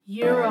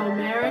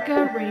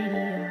Euro-America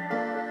Radio.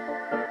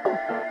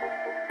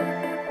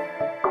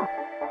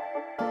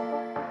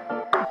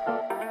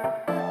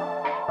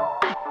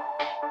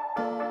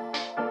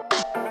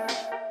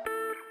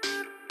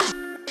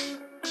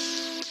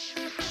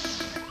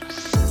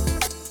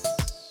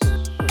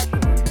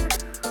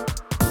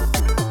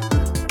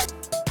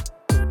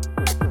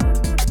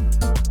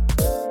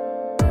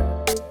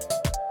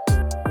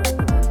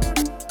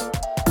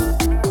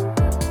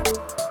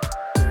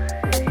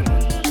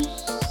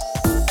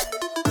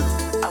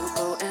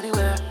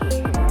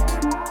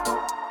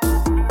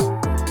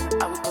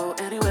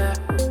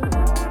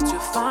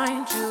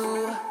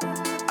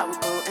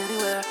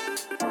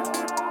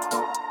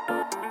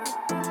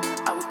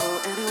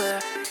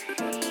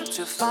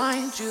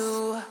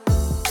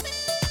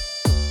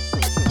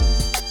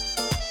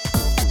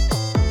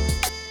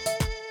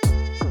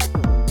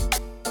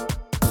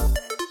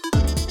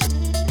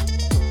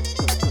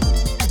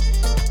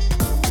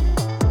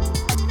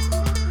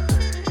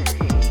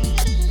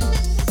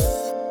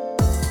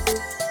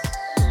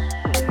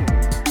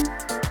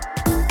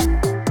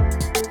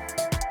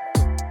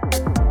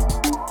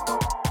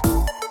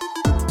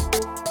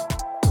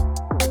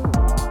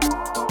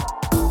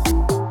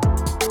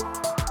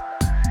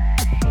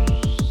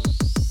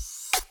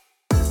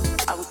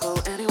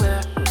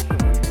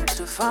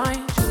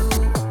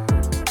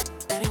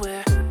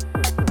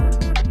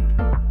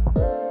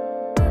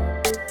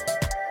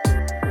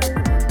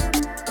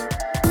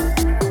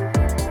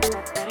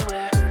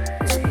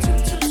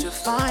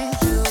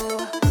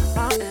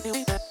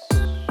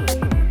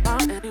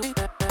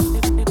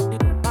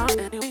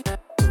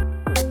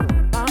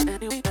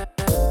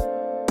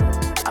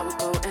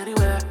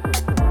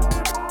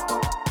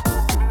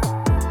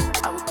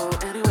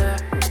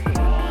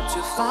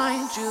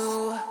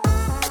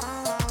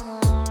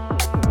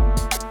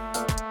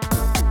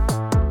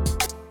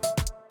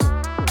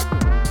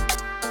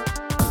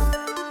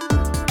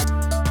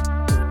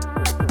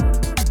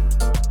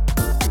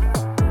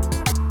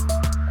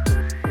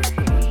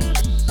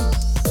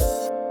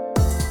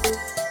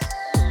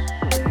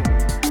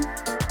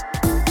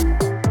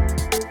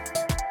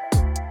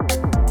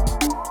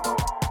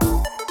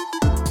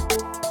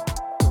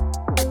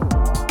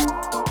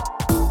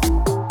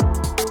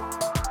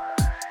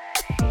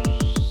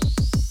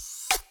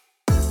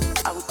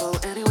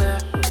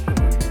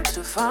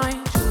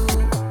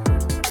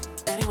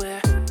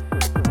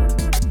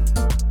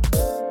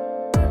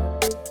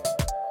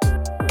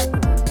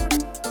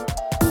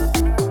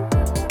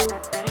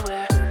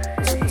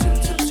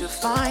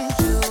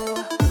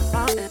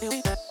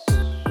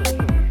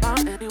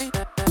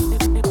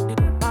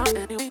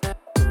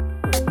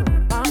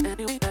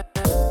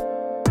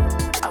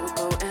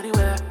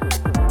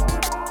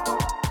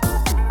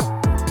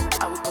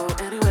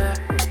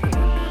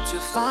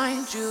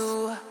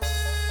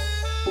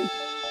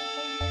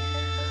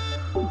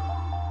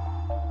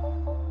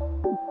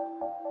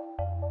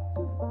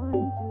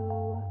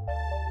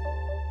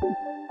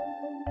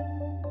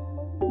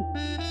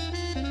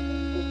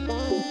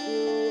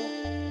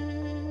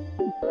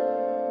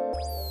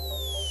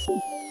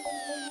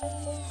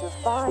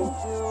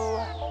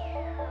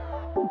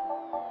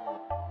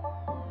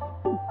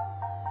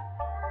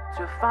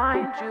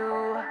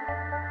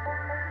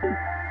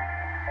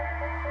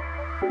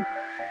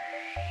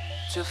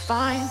 To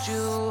find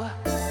you.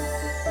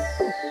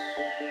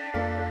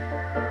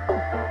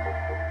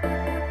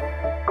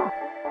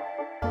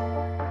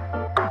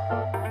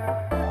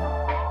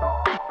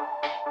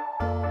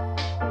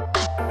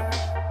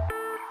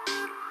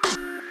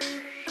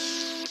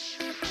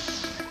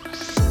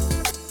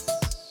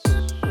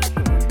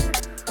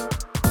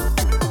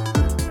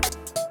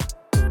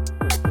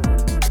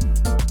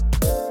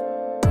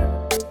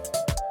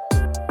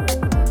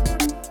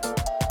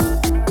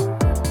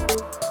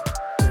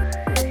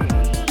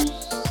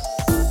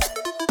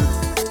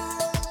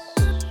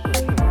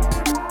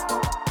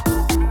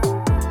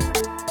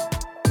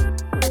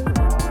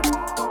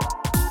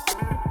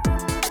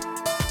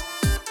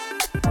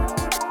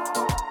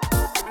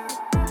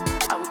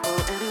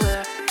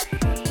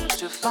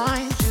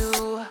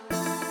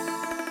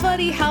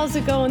 How's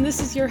it going? This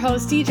is your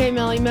host, DJ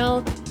Melly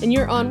Mel, and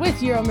you're on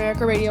with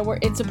Euro-America Radio, where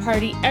it's a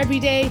party every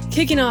day.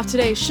 Kicking off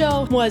today's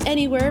show was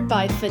Anywhere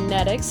by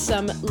Phonetics,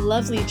 some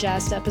lovely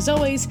jazz step as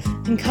always,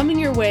 and coming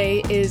your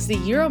way is the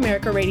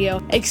Euro-America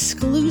Radio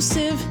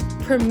exclusive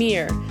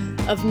premiere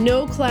of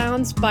No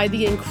Clowns by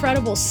the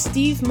incredible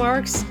Steve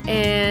Marks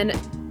and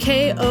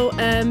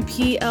KOMPLVINT.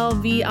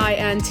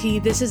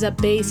 This is a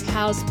bass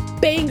house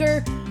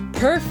banger,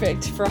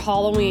 perfect for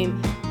Halloween.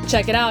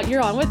 Check it out.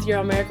 You're on with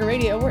Euro-America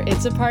Radio, where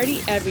it's a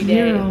party every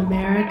day.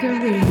 Euro-America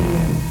Radio,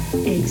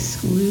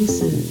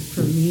 exclusive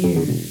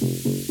premiere.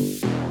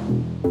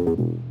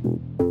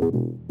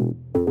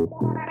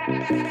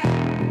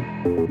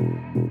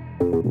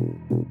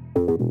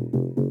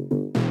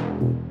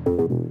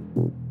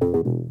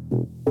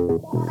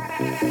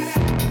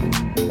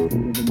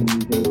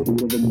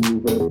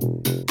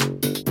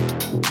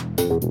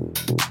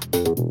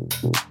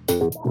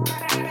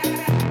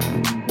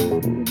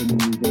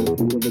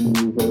 With the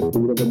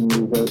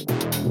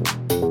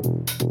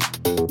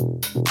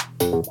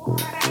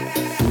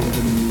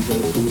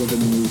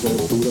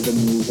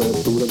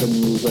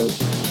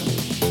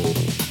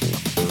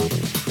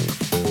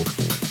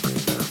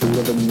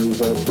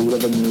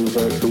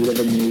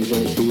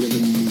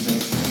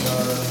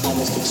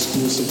Almost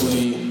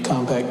exclusively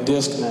compact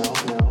disc now.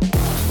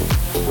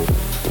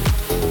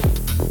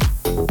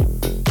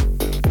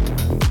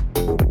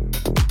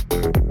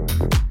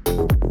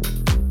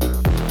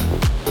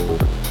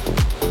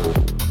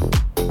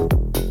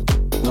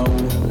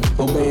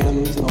 No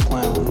bands, no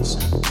clowns.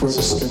 We're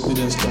just strictly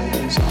disc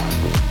jockeys.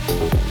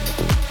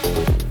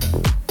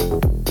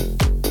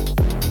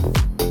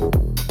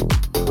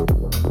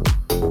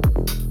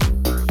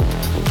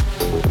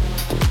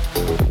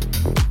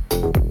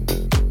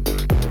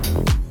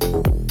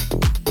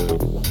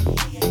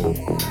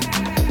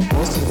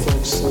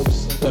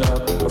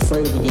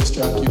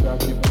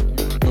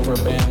 Over a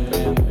band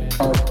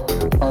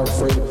are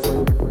afraid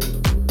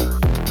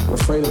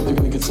that they're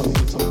going to get some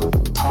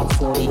top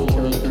 40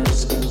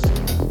 characters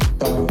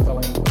telling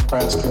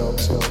crass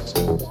jokes.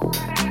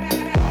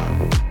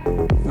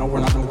 No, we're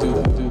not going to do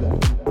that.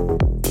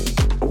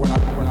 We're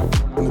not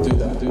going to do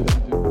that.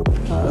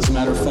 As a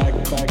matter of fact,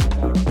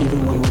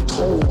 even when we're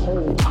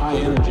told high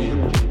energy,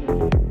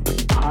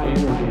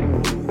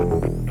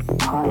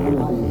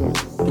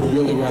 we'd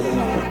really rather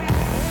not.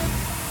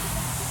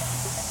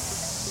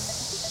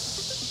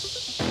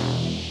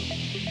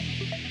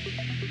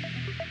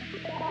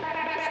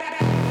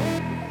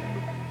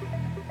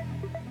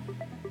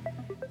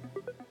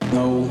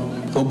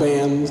 No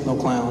bands, no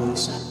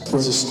clowns.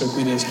 We're just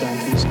strictly disc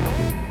jockeys.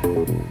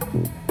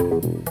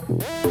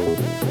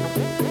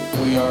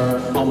 We are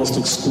almost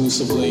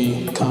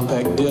exclusively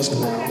compact disc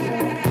now.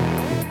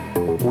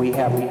 We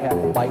have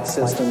light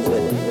systems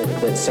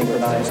that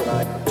synchronize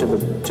to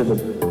the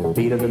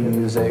beat of the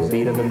music,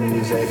 beat of the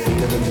music,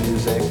 beat of the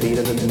music, beat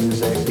of the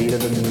music, beat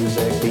of the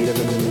music, beat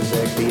of the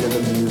music, beat of the music, beat of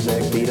the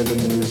music, beat of the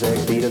music,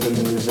 beat of the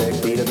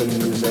music, beat of the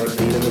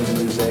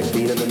music,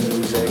 beat of the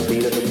music, beat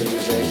of the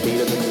music, beat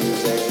of the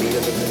music, beat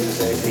of the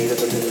music, beat of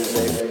the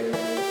music.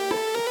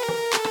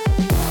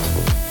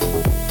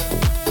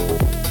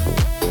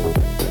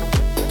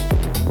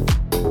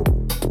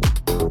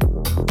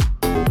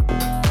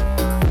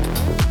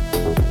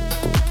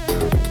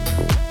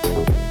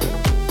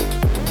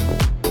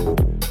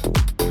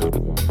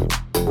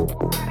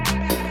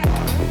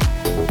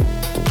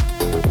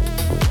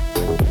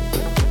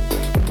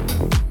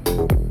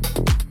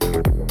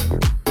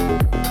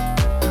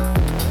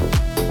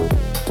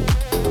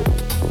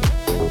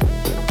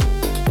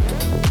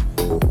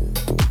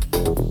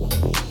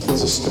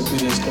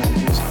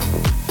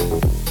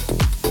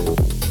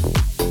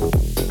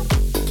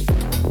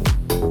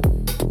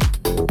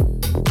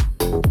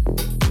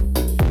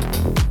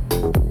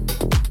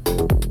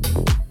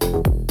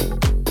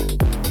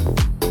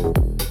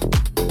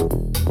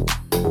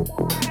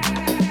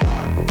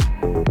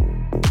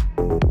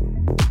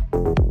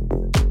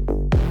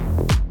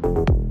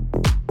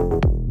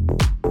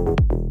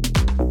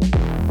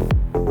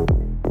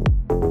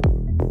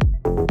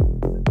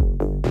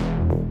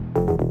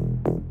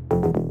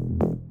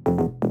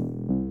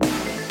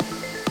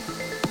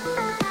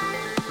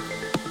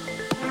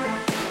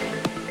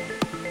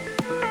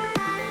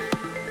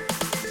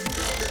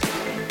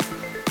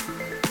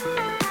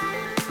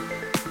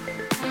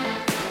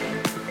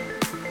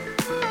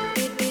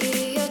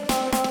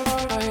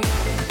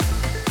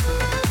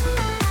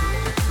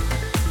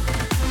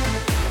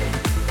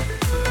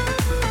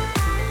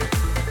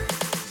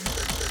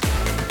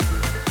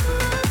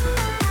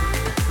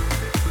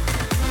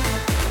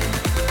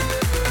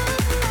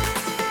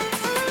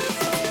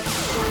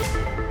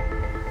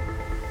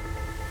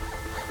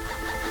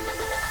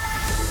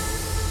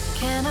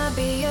 Can I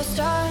be your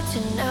star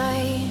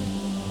tonight?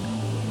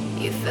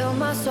 You fill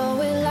my soul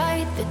with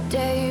light the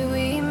day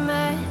we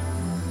met.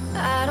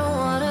 I don't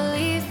wanna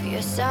leave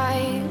your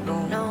side, no.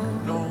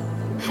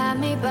 Have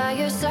me by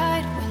your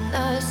side when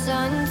the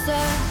sun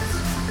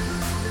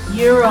sets.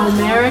 Euro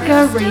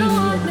America Radio.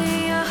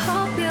 I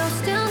hope you'll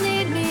still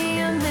need me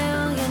a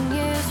million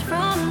years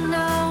from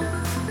now.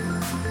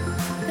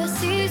 The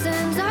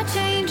seasons are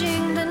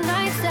changing, the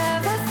nights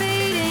ever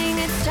fading.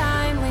 It's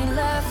time we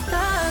left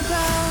the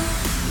ground.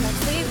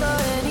 Let's leave for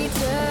an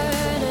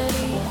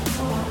eternity.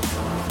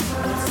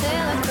 Let's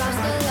sail across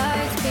the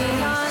lights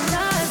beyond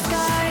the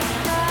sky.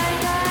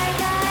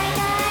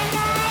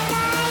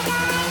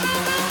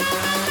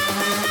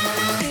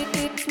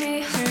 Teach me.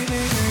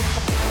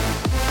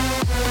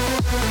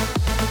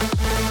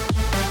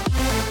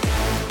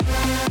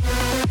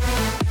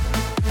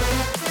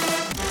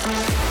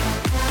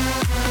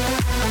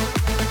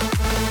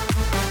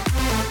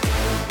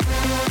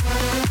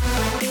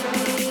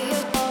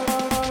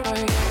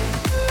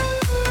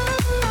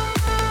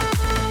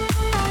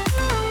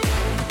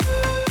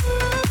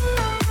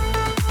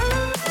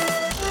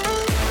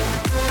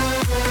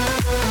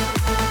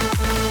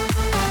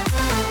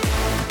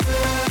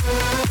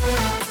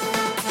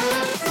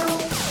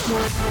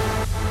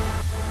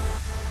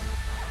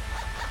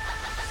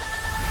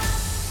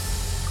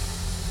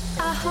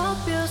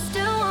 hope you'll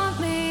still want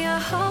me. I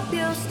hope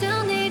you'll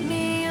still need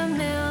me a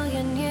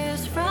million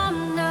years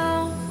from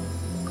now.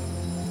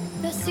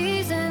 The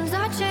seasons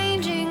are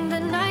changing, the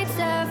nights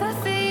ever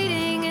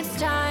fading. It's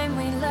time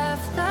we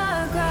left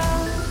the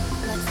ground.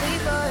 Let's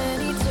leave for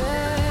an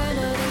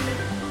eternity.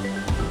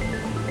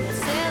 Let's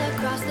sail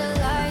across the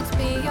lights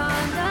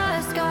beyond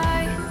the sky.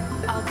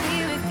 I'll be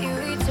with you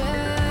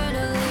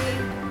eternally.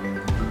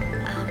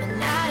 I'm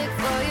an addict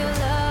for your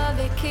love,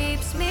 it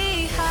keeps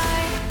me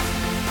high.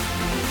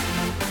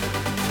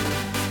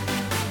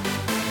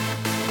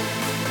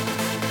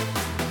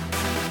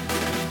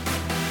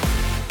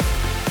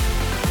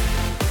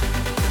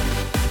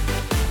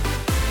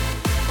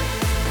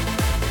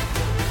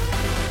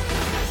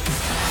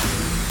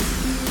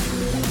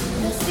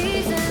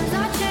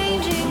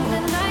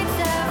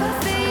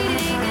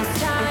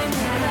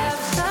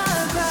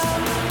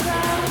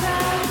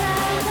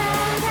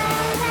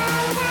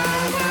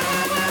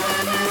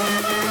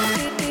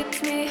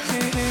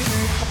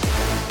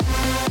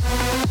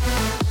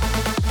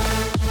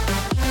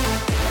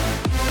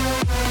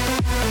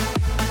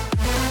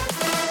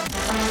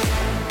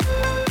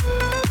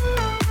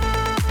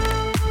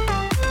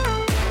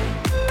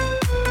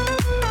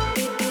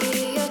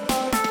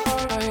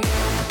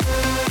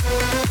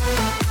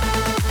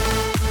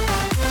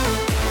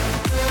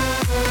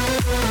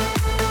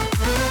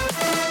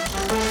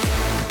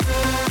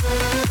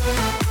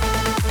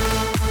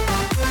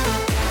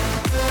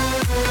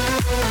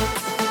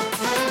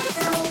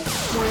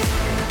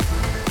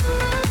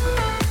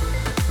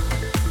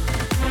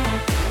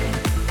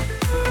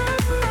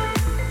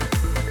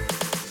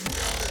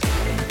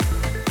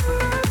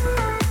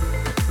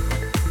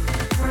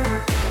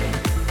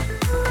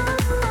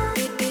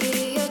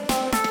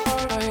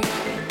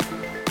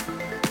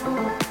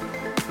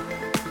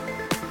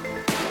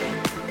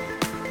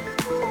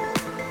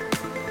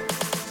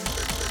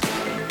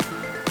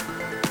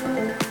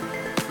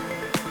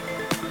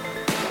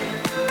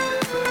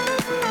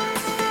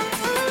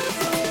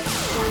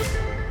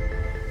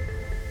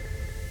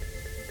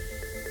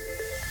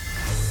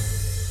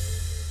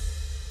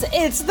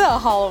 It's the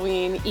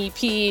Halloween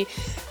EP.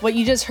 What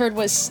you just heard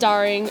was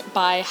Starring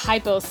by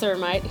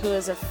Hypothermite, who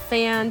is a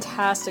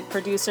fantastic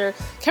producer.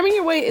 Coming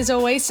your way is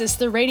Oasis,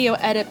 the radio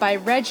edit by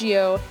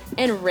Reggio,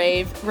 and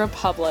Rave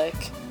Republic.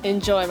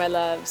 Enjoy, my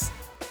loves.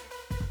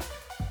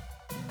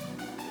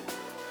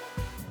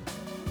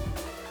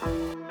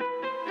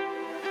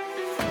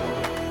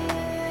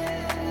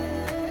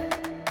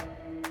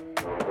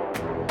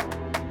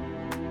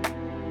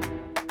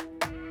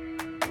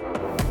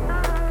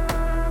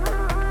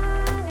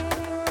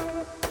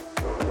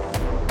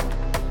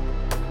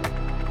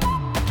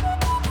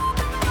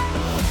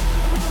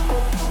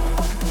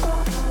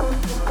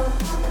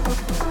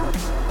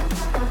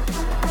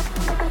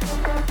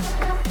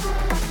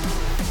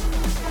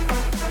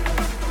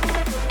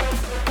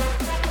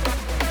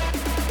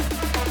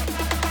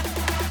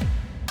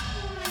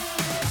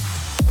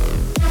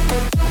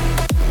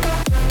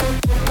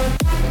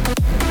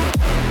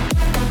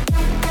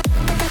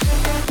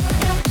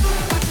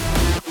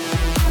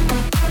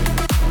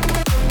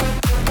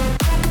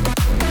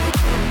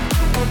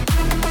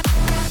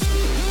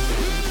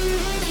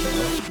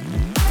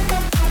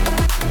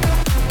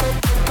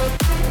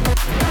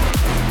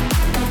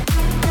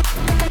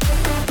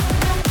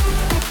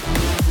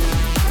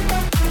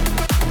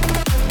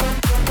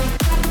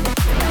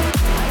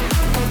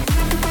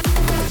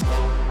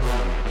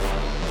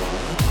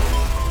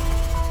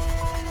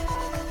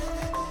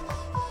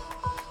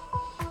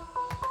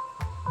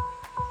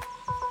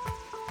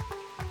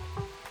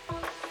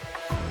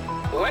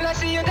 When I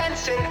see you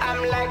dancing,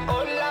 I'm like,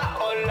 hola,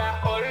 hola,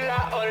 hola,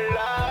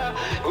 hola.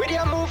 With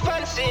your move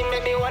fancy,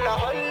 make me wanna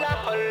hola,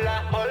 hola,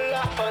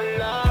 hola,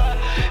 hola.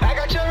 I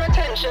got your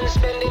attention,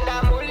 spending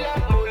that moolah,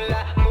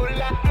 moolah,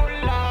 moolah,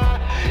 moolah.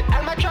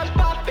 And my trap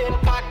popping,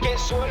 pocket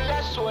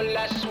swola,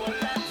 swola,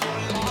 swola,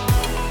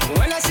 swola.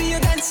 When I see you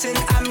dancing,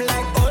 I'm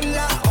like,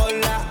 hola,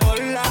 hola,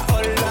 hola,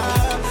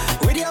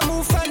 hola. With your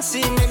move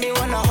fancy, make me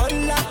wanna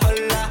hola,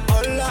 hola,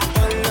 hola,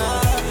 hola.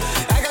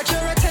 I got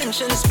your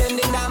attention,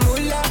 spending that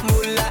moolah,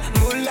 moolah,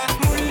 moolah,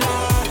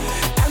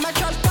 moolah. And my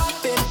trap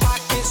popping,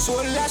 pocket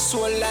swola,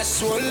 swola,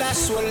 swola,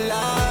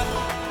 swola.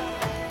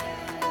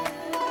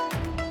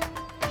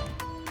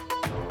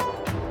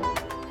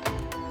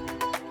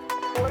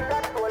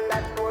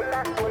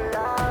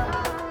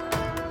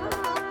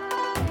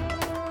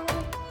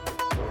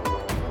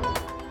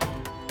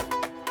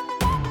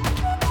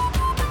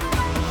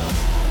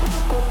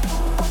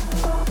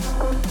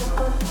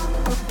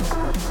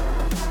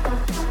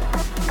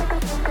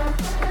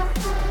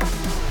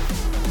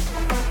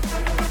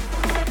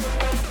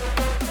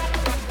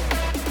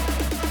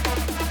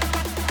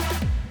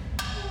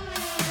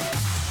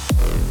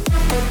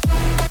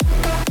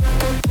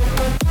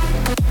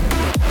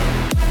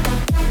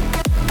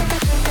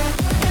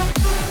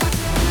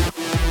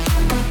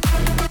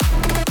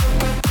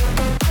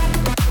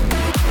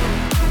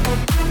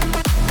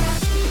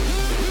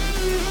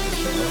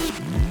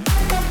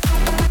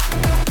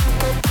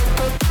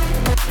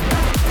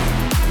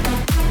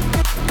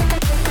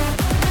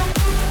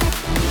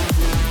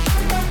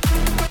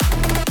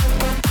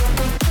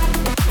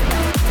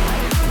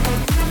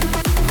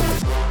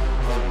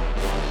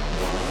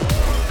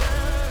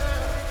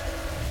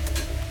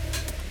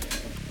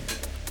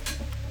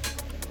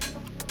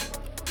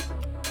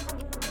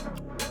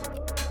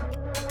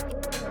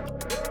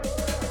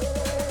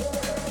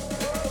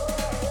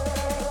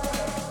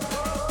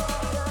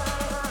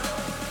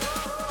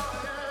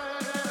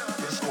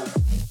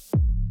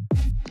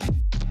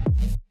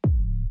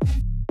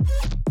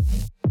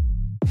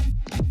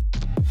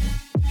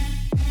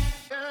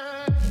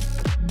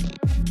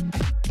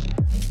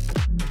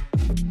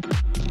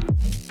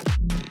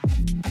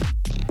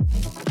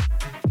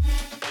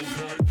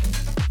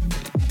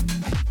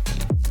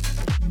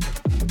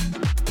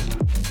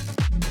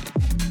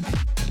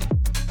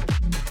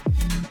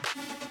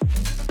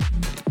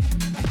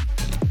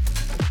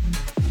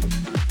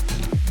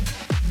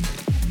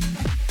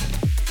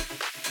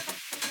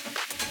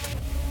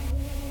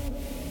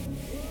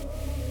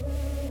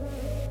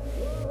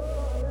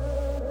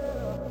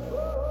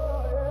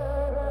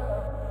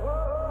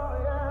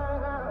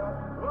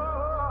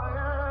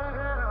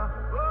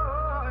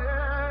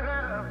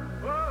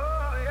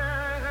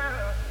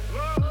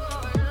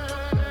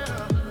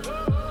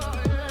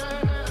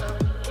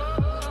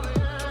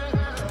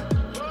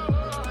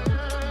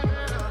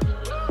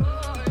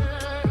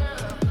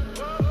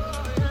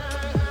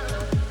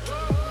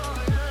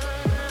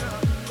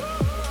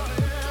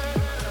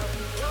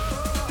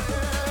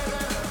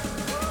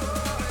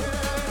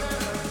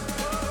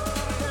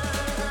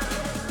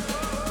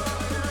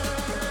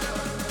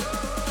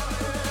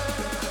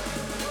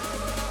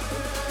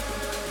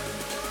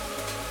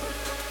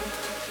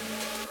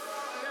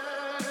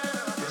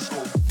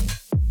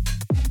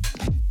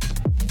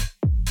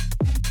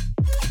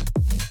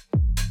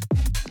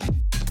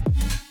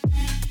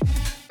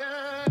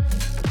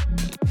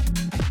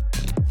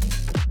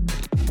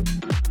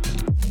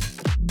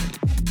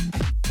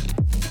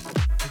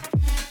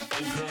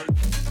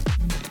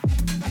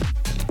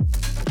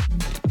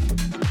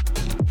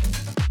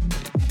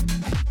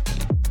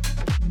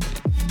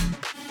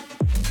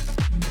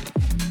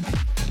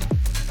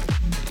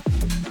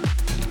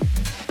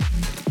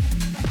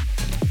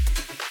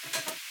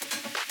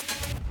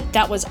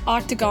 That was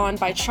Octagon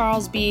by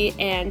Charles B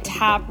and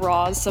Tab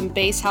Roz, some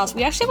bass house.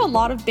 We actually have a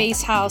lot of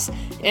bass house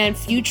and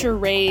future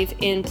rave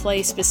in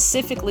play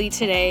specifically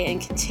today,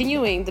 and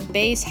continuing the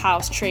bass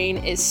house train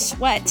is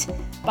Sweat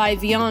by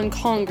Vion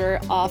Conger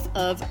off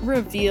of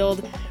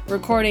Revealed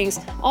Recordings.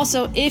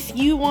 Also, if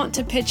you want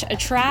to pitch a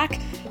track,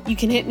 you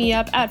can hit me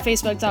up at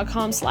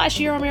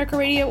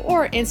facebook.com/EuroAmericaRadio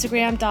or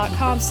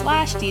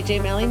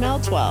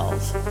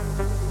instagram.com/DJMellyMel12.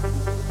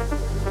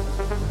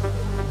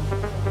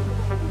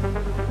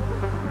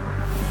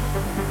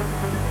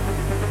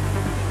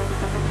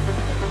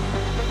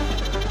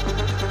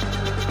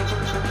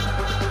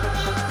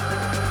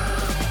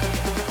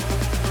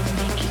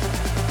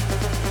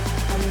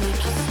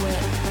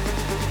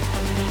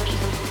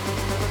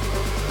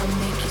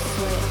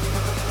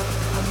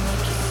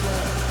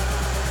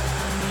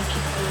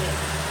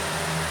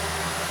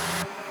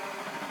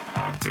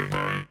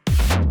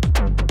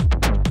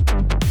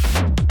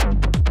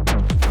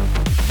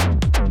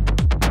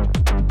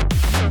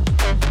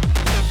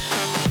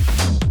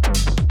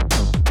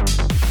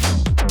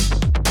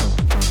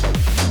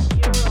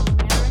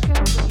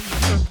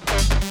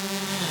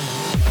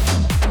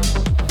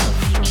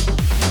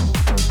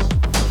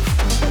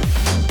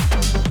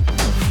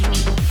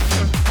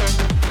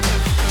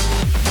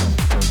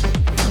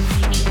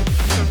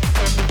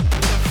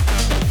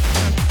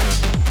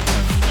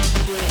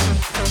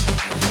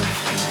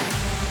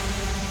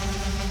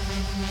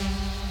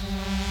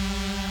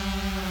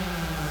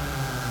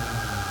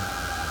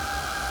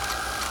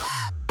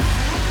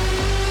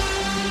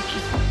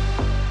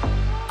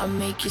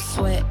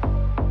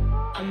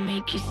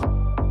 make you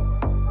sweat.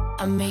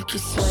 I make you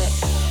sweat.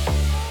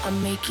 I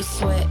make you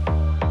sweat.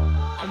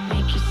 I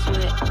make you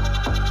sweat.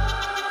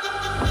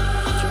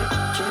 Drip,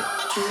 drip,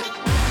 drip.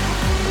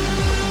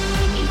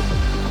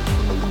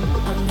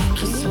 I make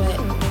you sweat.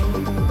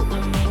 I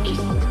make you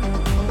sweat.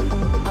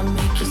 I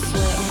make you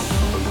sweat.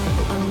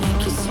 I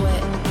make you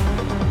sweat.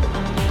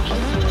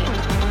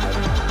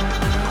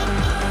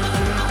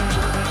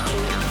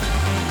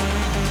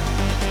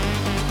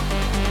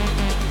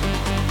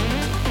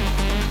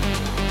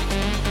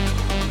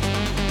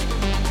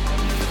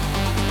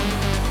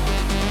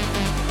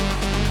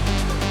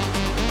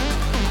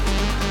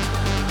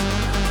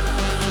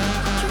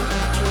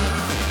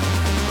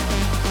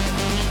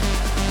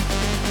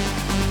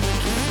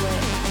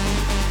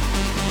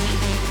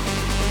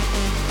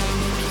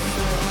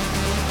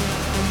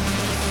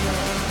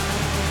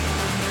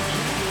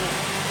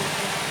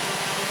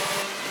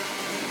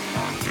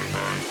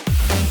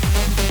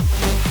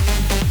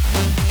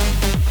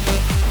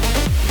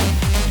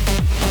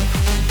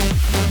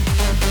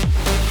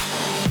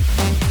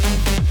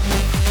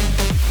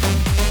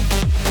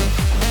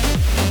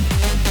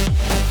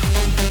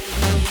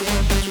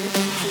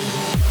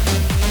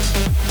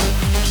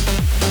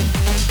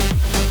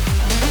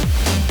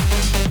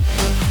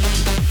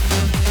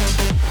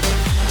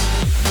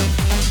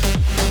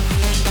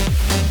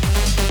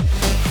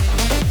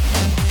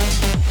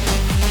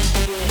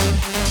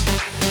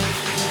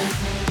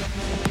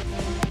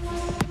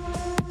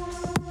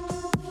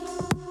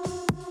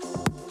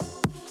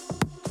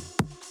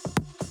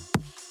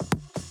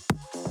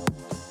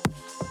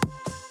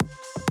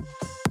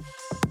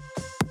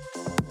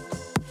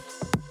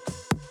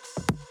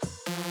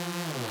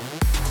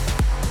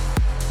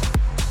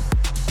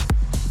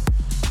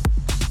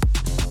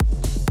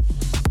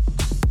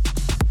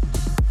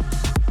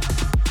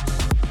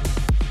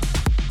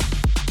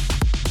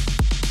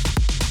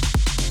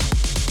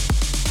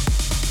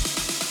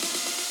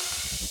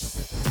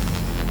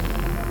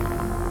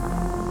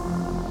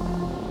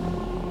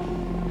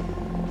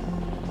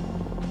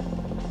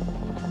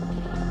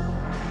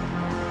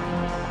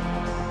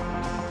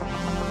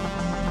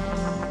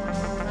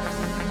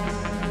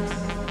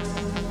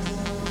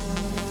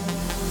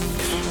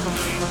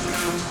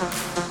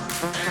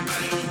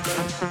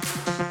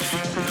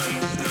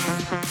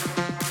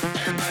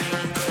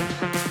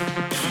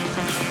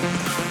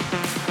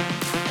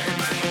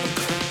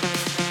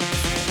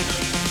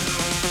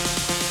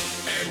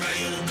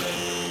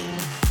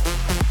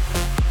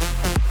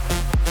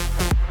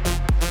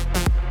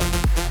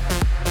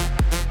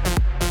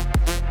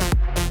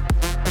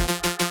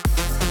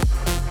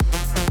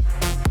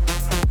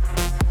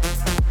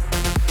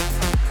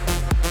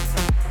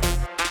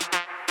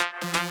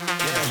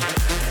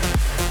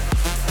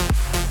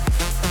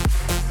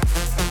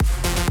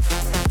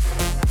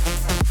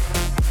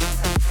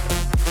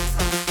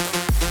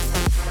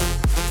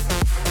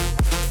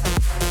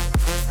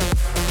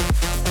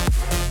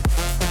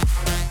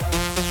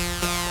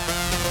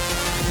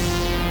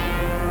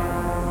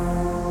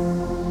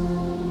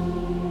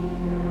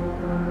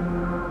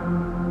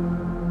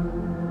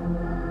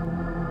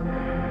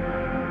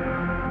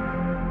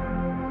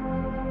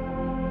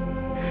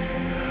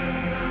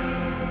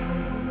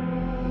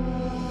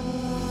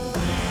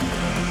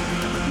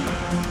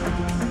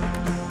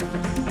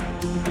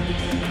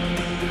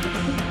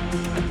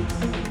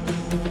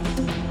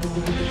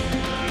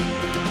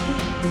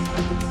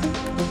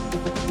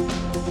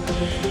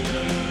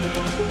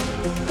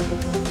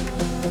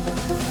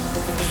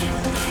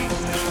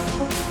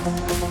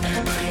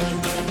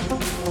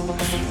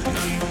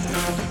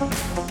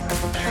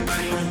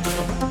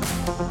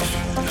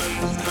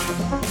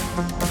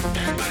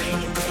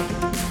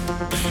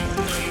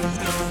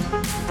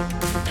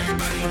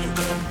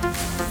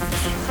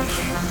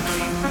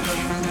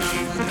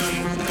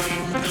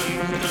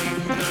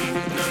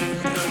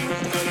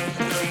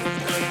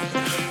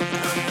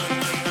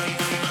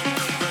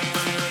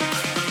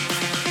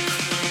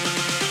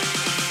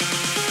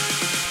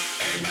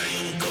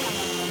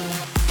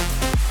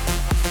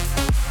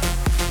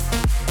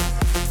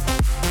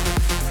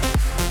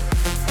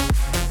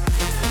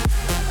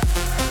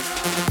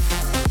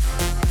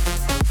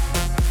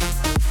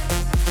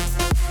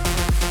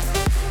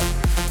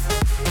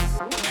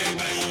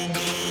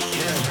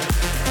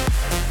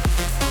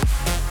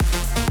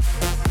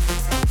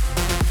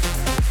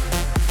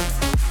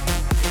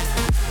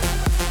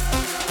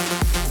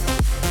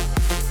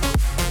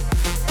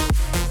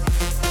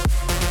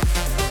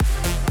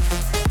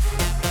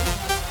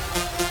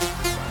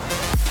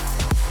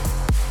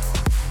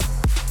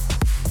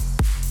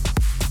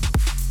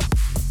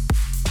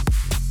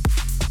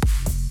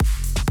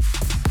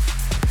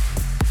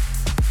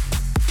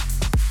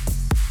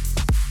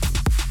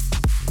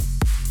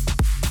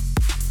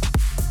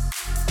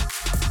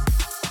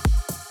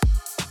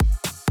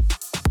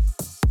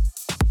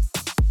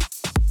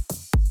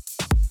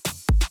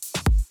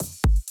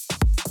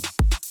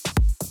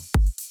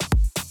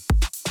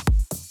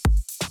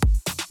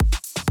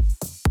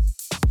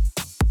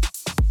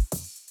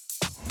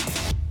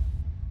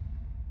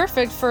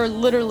 Perfect for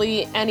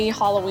literally any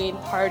Halloween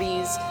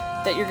parties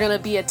that you're going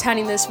to be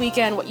attending this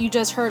weekend. What you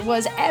just heard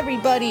was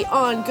Everybody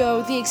on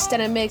Go, the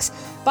extended mix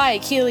by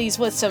Achilles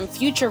with some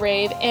Future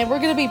Rave, and we're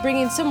going to be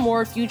bringing some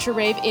more Future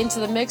Rave into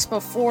the mix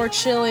before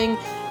chilling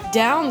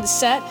down the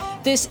set.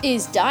 This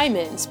is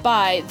Diamonds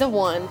by the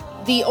one,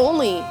 the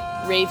only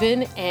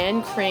Raven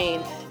and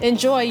Crane.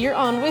 Enjoy. You're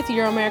on with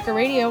Euro America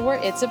Radio, where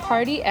it's a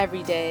party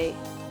every day.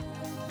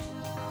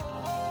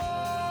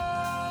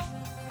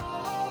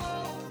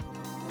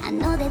 I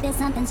know that there's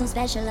something so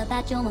special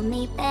about you and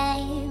me,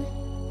 babe.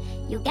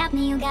 You got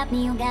me, you got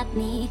me, you got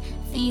me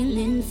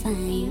feeling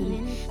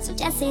fine. So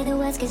just say the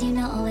words, cause you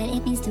know what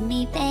it means to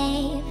me,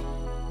 babe.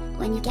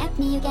 When you got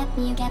me, you got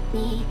me, you got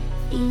me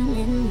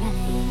feeling right.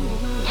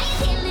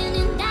 Now you're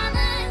dealing in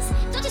diamonds,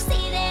 don't you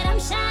see that I'm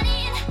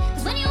shining?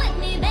 Cause when you're with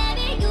me,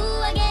 baby, you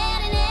are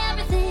getting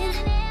everything.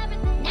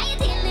 Now you're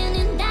dealing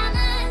in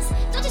diamonds,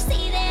 don't you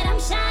see that I'm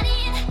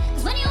shining?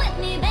 Cause when you're with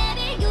me,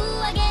 baby, you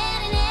are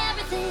getting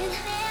everything.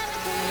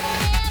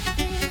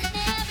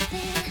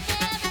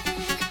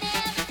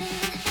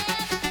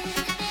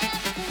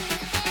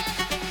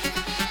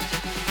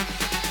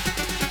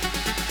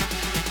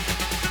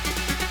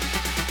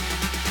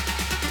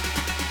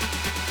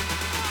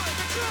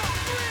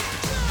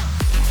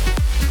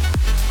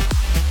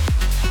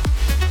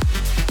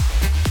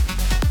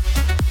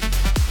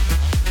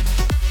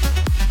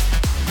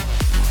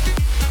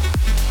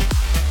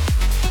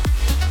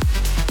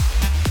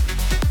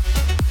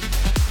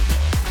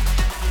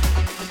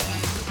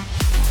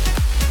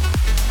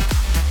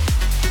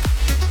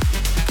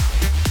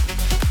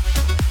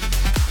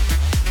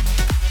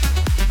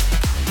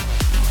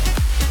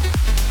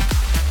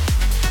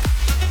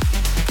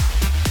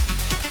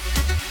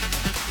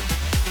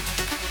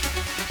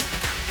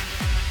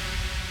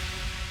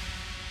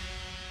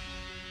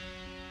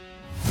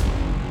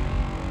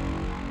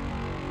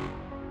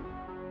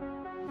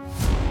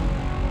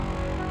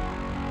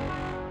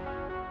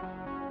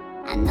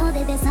 I know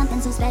that there's something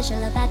so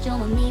special about you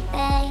and me,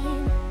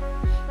 babe.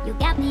 You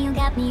got me, you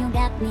got me, you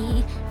got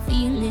me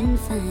feeling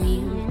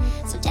fine.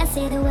 So just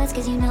say the words,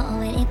 cause you know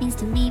what it means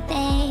to me,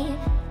 babe.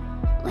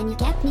 When you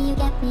got me, you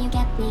got me, you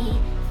got me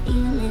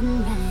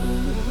feeling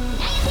right.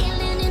 Now you're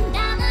dealing in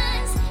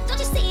diamonds, don't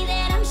you see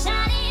that I'm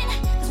shining?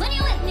 Cause when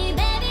you're with me,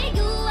 baby,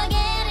 you are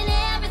getting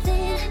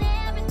everything.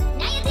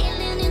 Now you're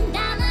dealing in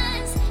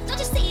diamonds, don't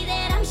you see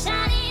that I'm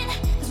shining?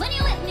 Cause when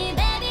you're with me,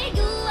 baby,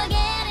 you are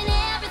getting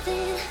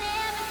everything.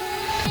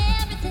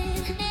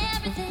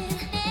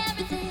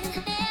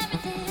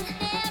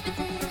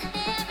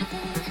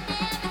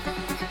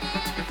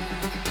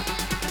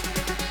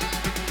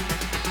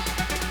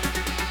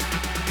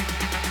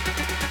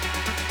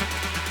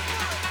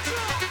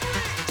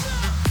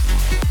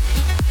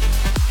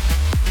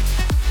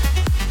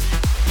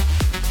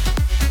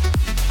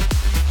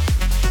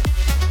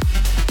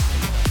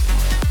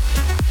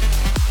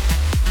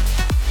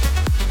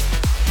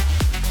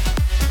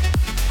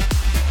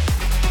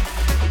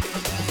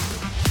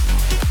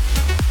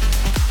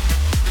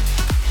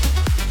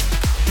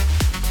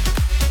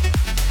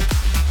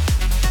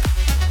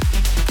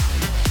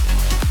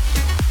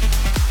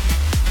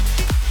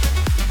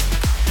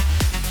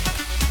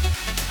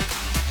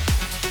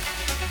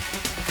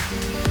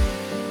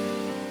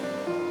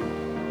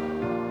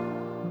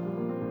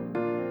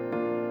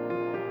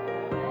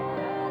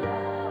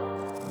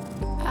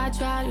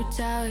 Try to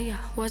tell you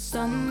what's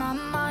on my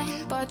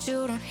mind, but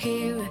you don't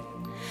hear it.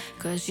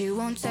 Cause you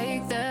won't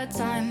take the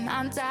time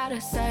words out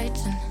of sight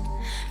and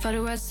for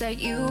the words that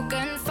you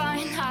can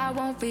find. I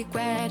won't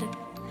regret it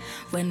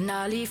when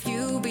I leave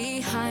you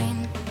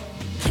behind.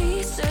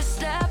 Please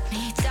just let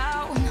me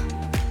down,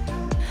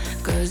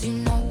 'cause you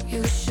know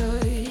you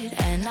should,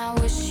 and I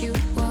wish you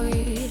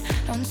would.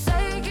 Don't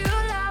say you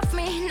love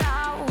me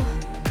now,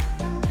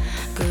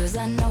 'cause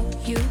I know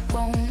you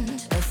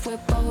won't if we're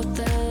both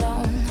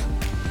alone.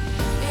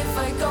 If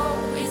I go,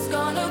 it's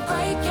gonna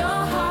break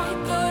your heart,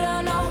 but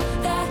I know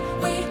that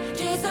we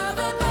deserve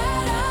a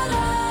better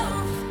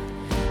love.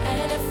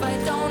 And if I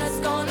don't, it's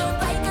gonna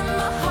break in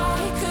my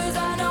heart, 'cause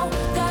I know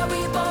that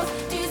we both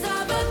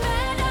deserve a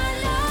better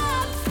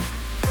love.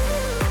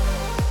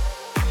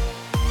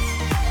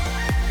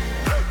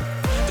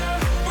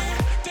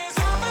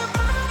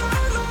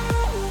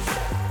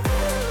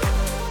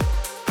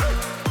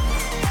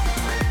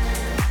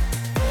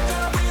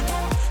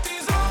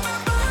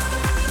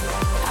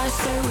 I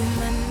still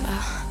remember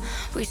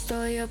we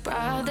stole your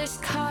brother's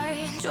car,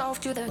 drove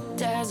to the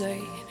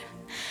desert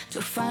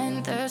to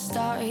find the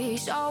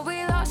stars. Oh, we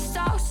lost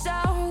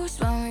ourselves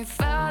when we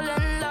fell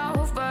in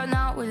love, but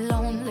now we're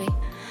lonely.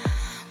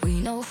 We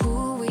know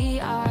who we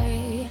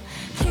are.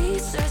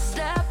 Please just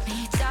let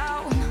me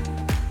down,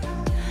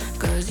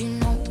 'cause you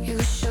know you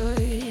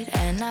should,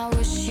 and I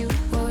wish you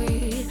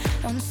would.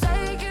 Don't say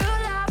you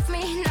love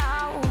me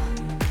now,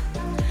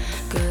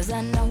 'cause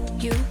I know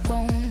you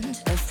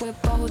won't if we're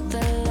both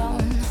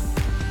alone.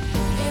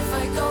 If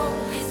I go,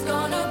 it's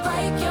gonna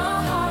break your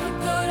heart,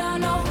 but I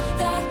know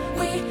that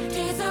we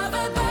deserve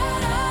a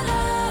better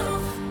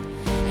love.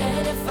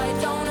 And if I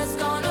don't, it's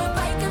gonna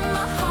break in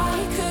my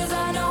heart, 'cause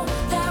I know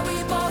that we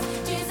both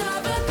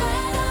deserve a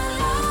better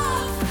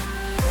love.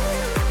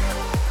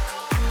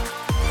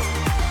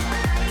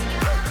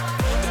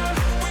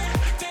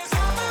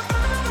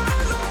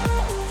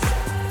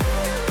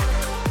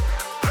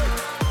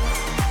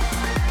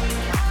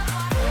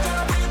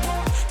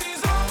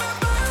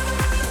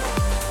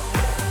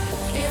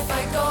 If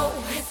I go,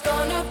 it's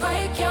gonna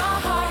break your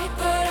heart,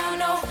 but I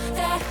know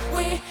that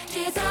we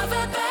deserve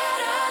a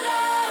better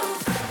love.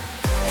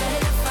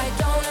 And if I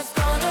don't, it's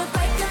gonna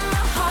break in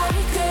my heart,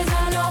 'cause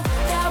I know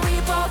that we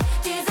both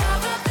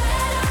deserve a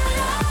better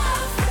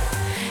love.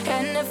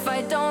 And if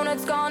I don't,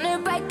 it's gonna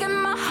break in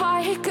my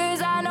heart,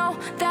 'cause I know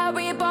that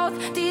we both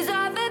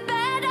deserve a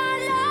better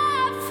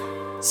love.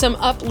 Some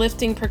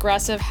uplifting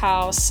progressive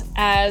house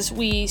as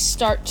we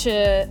start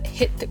to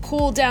hit the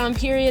cool down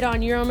period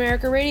on Euro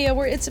America Radio,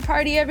 where it's a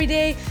party every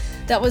day.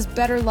 That was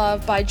Better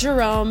Love by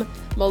Jerome,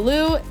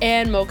 Malou,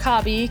 and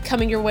Mokabi.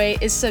 Coming your way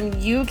is some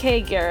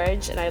UK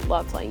garage, and I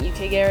love playing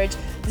UK garage.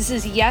 This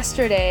is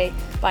Yesterday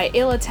by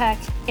Ilatek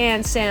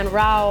and San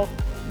Rao,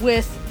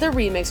 with the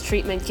remix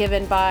treatment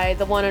given by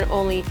the one and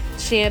only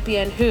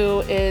Champion,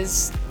 who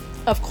is,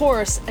 of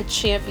course, a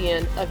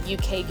champion of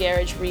UK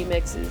garage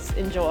remixes.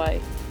 Enjoy.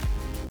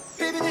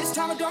 Baby, this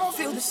time I don't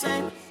feel the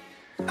same.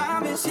 I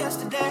miss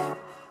yesterday.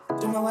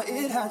 Don't know why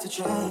it had to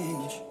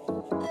change.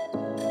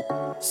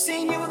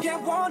 Seeing you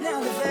again won't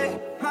elevate.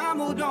 My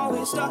mood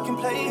always stuck in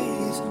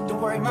place.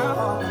 Don't worry, my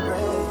heart will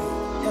break.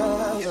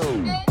 Yeah,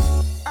 yeah.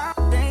 I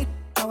think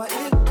how I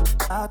it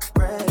out to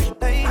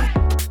break.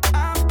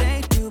 I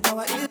think you how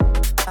I it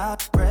out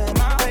to break.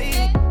 My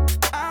way.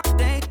 I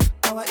think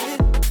how I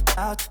it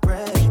out to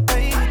break.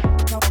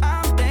 No,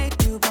 I think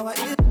you how I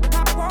it.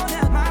 I won't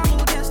have my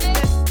mood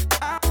yesterday.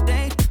 I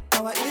think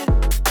how I it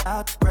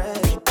out to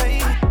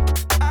break.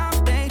 I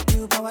think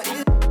you how I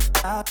it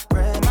out to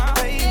break. My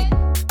way.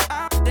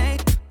 I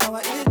think how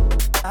I it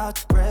out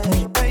to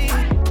break.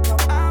 No,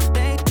 I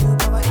think you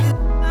how I it.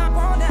 I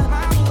won't have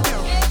my mood.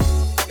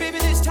 Baby,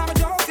 this time I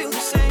don't feel the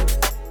same.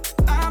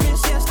 I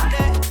miss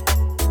yesterday.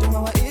 Don't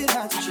know why it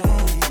had to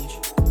change.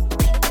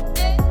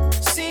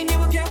 Seeing you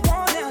again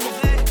won't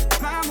elevate.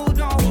 My mood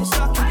always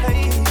stuck in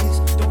place.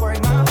 Don't worry,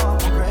 my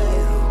heart will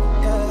break.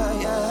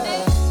 Yeah,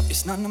 yeah.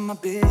 It's none of my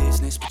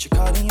business, but you're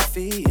caught in your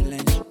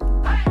feelings.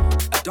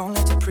 I don't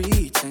like to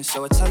pretend,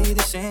 so I tell you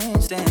this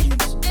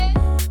instance.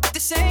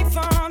 This ain't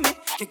for me,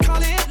 can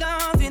call it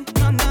loving,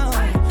 no.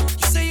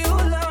 You say you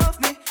love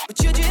me, but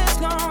you're just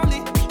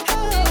lonely.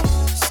 Oh.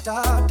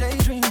 Stop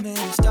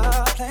daydreaming,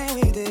 stop playing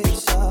with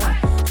this.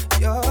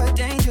 You're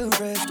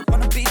dangerous, don't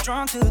wanna be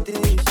drawn to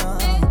this.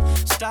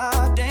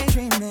 Stop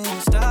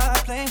daydreaming,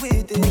 stop playing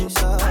with this.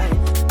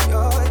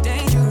 You're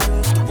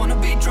dangerous, don't wanna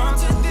be drawn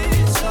to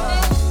this.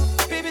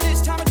 Baby,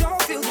 this time I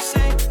don't feel the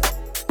same.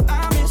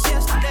 I miss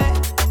yesterday,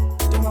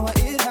 don't know why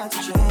it had to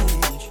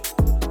change.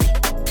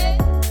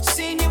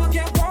 Seeing you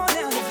again won't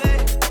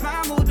elevate.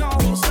 My mood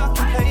always stuck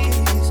in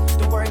place.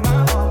 Don't worry,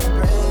 my heart will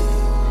break.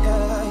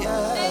 Yeah,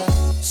 yeah.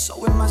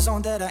 So in my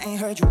zone that I ain't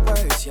heard your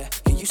words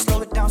yet. Can you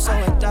slow it down so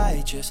I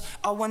digest?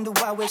 I wonder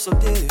why we're so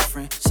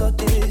different, so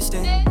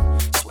distant.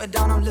 Swear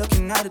down, I'm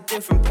looking at a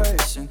different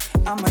person.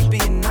 I might be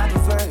another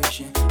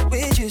version.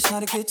 We're just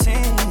not a good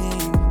team.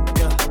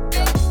 Yeah,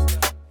 yeah.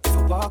 If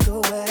I walk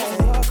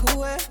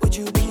away, would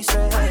you be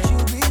straight?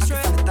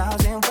 Find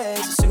 1,000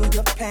 ways to soothe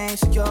your pain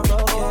so you're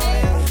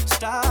okay.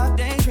 Stop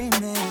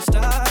daydreaming,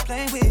 stop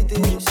playing with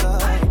this.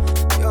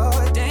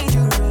 You're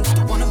dangerous,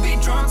 don't wanna be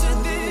drawn to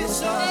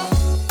this.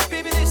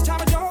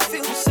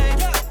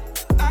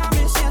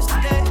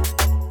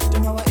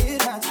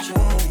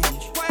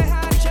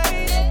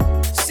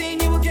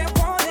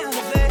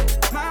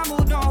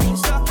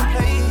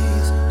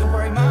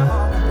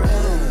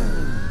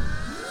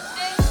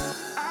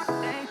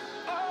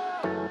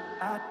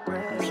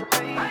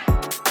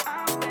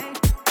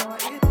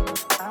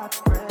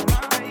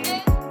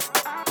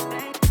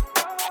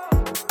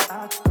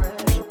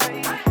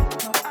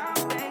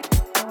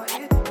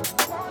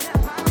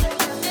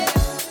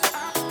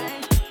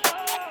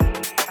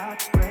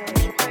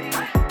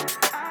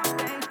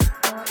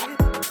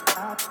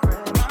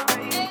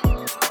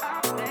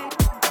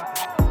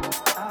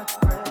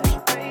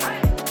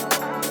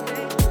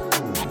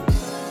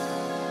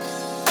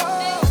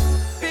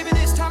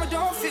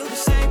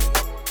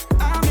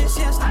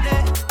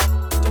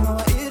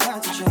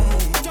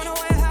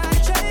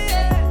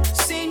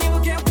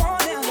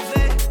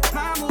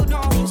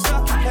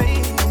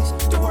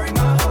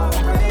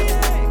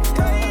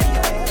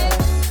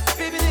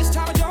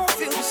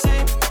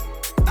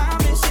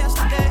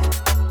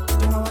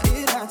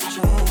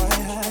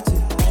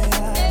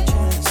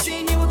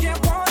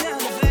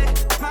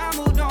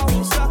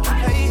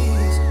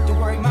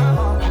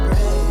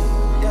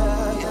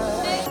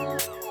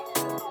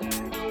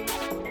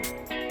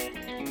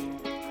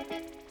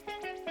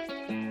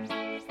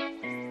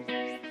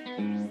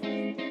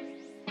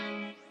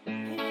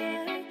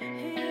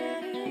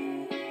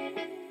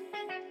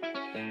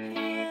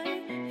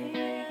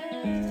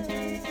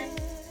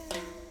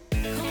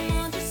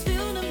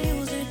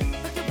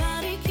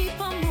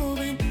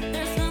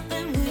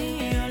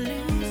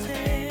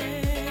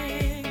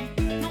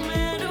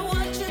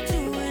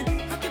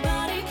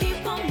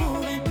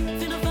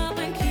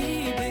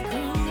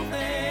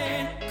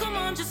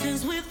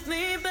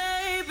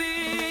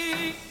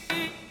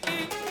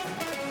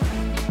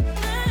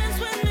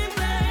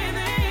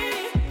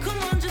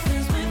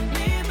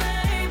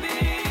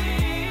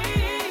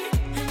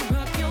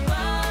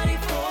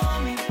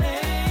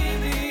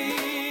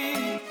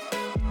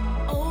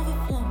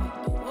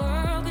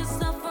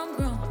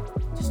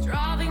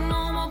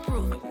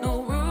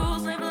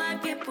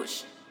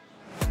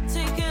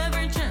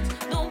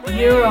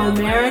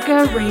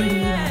 Euro-America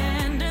Radio.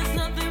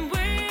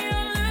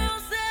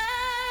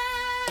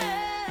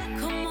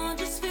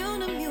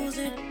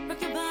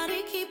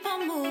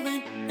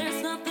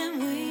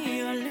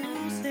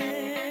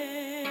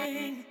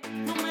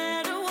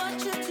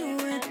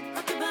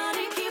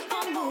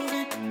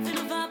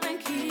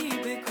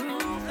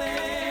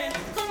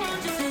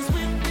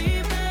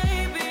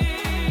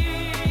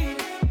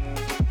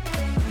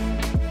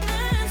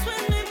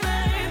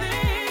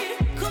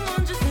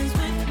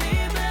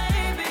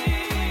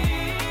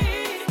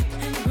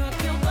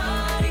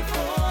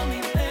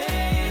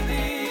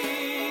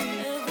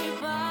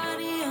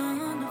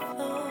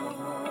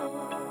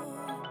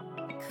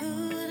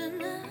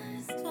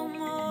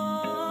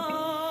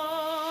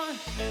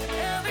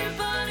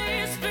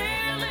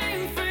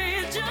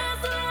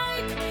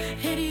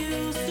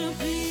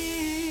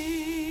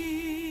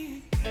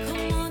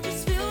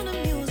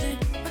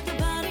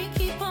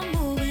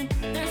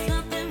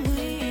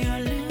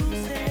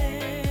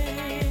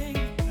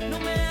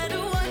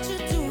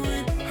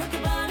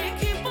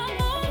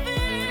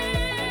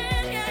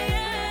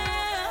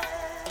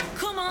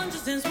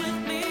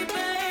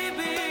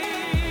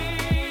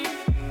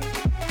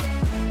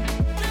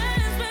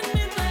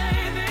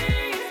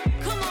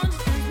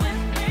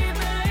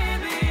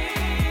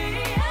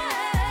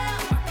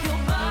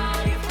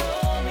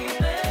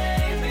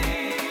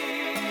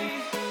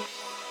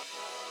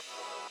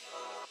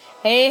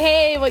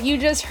 Hey, what you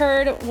just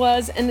heard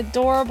was an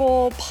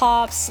adorable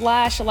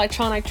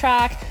pop/electronic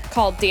track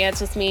called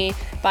Dance With Me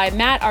by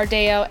Matt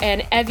Ardeo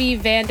and Evie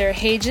van der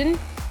Hagen.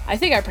 I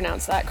think I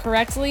pronounced that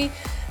correctly.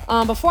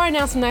 Before I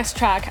announce the next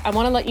track, I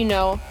want to let you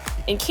know,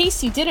 in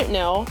case you didn't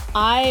know,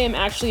 I am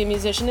actually a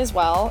musician as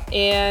well,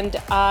 and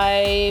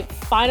I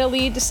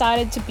finally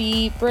decided to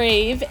be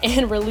brave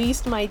and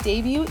released my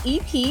debut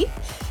EP,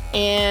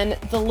 and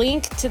the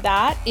link to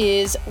that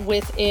is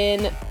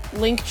within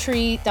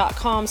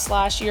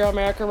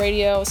linktree.com/Euro-America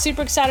Radio.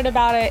 Super excited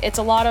about it. It's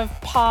a lot of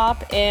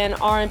pop and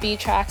R&B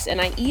tracks, and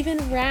I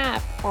even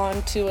rap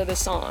on 2 of the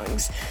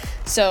songs.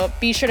 So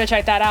be sure to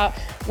check that out.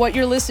 What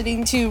you're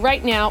listening to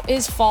right now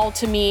is Fall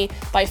to Me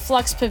by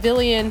Flux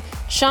Pavilion,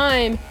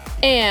 Chime,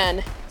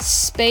 and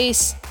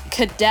Space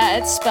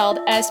Cadet, spelled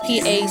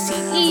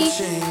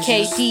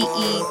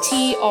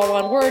SPACEKDET, all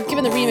one word,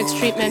 given the remix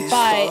treatment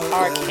by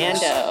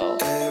Arcando.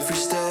 Every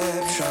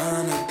step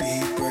trying to be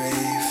brave.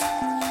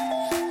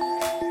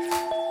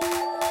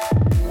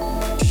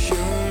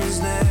 Humans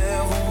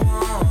never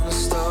wanna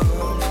stop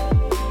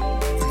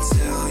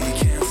until you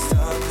can't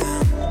stop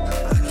them.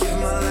 I give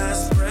my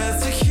last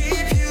breath to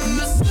keep you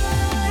safe.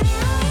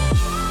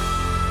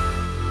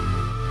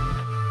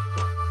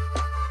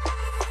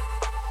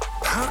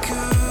 How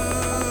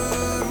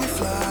could we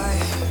fly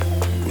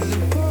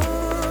with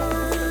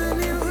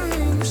burning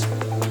wings?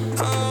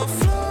 I'll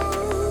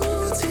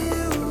float to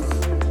you.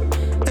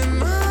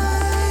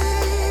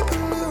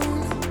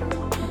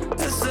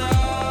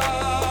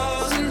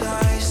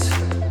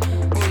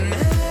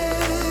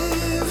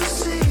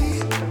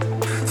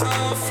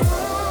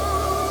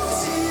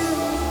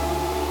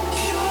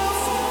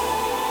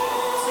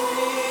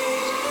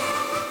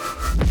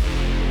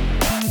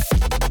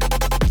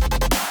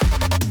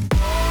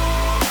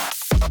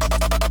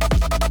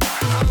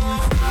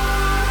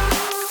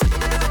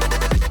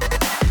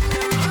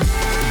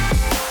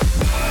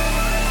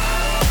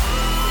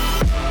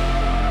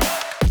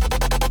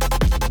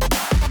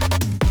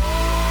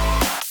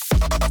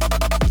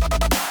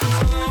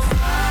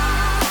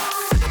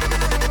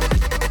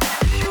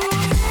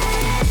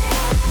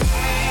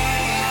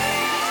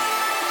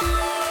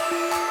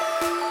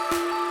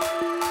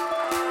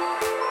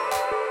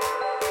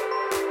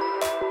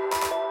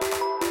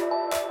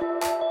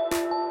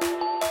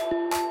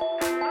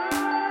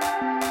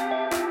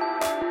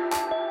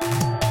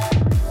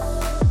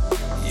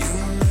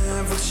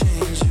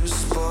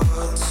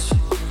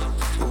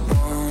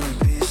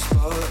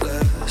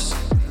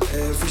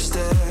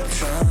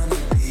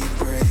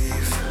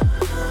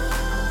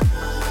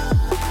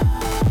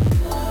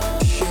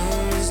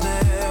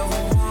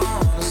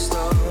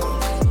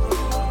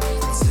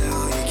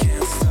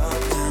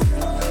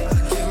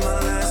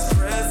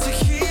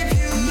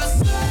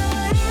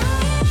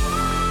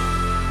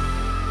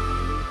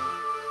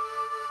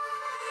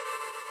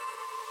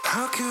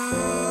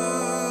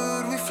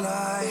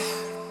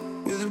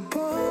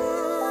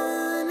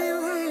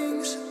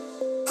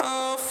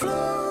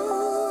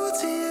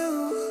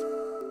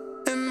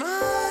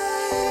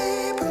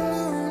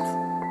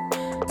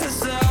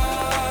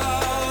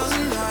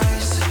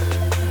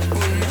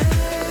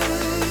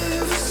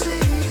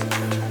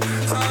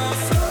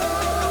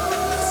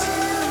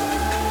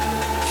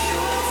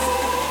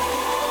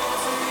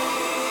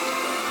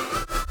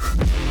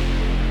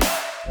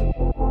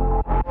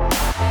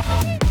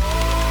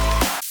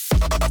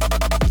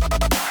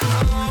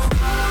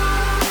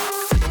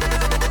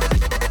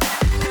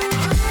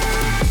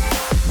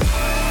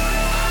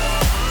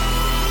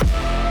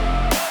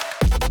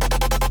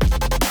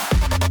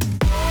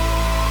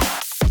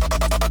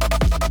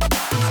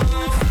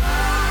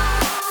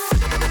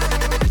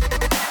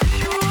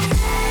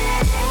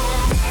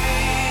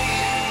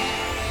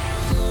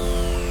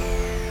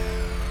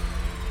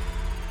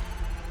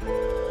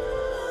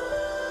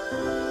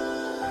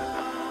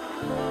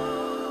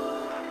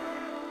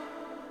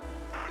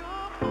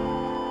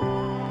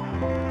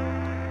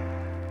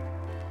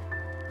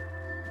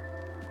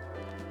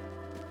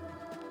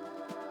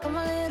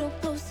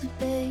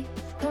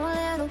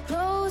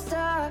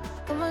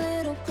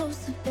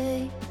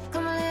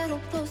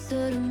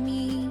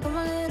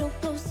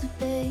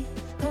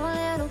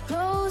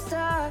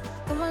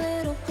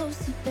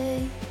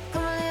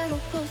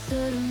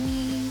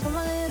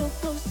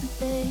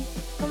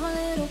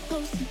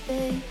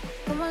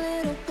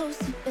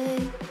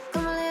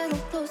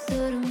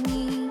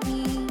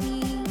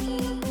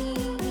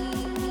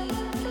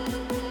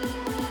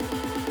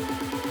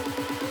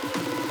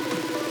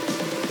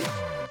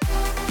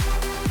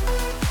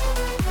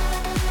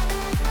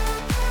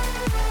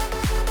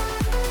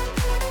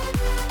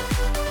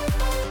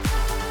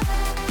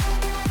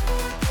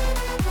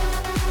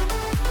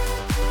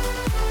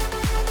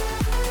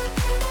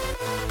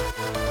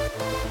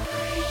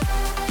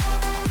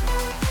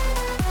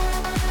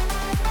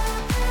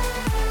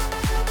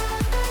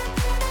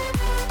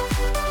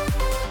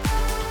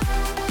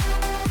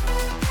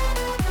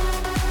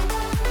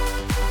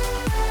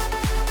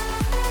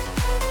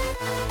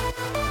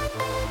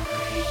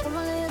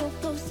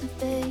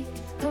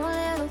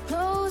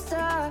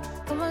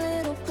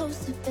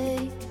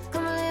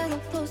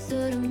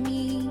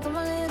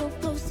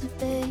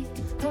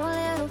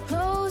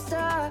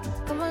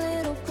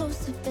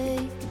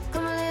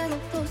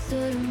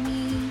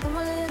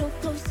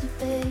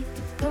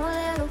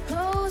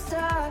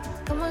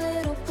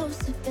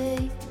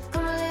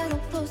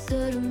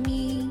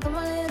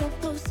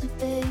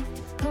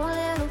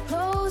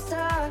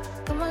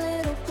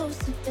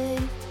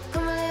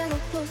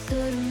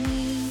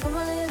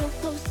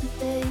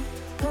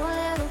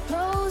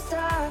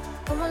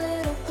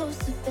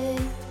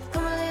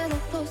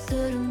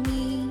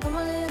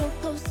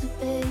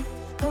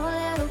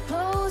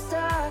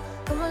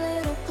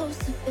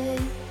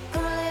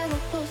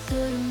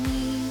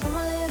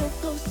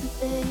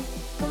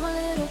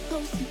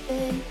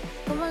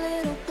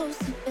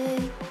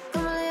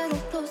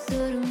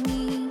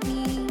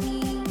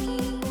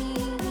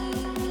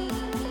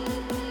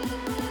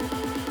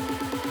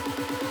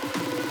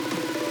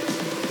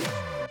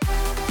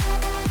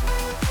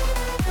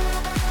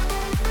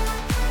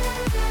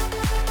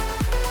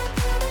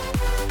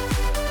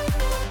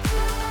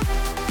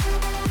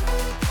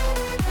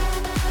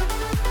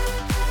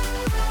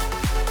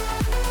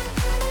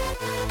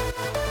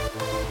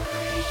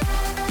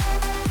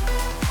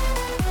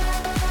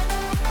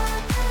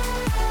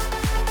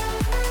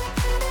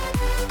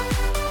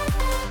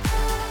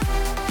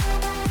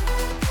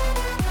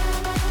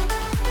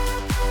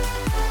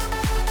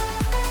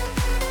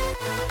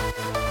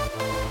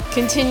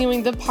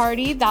 Continuing the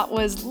party, that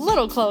was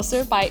Little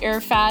Closer by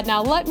Airfad.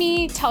 Now let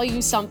me tell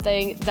you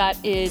something that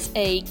is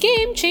a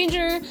game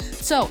changer.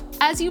 So,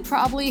 as you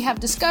probably have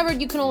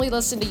discovered, you can only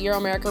listen to Euro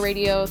America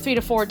Radio 3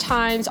 to 4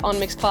 times on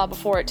Mixcloud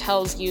before it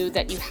tells you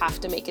that you have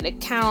to make an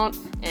account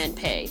and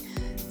pay.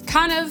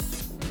 Kind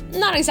of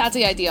not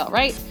exactly ideal,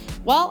 right?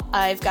 Well,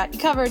 I've got you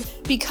covered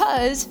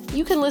because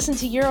you can listen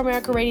to Euro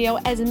America Radio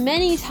as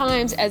many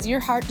times as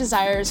your heart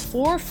desires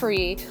for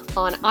free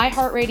on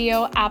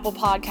iHeartRadio, Apple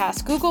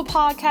Podcasts, Google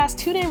Podcasts,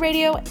 TuneIn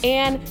Radio,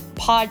 and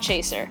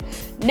Podchaser.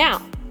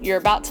 Now, you're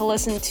about to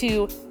listen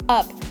to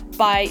Up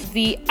by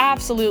the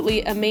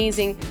absolutely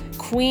amazing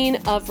queen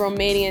of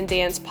Romanian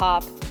dance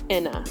pop,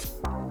 Inna.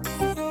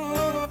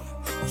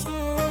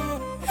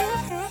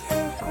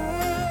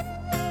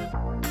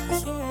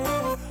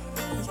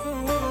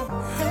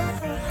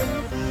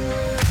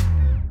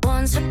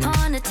 Once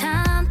upon a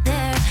time,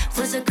 there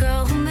was a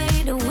girl who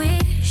made a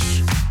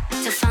wish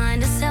to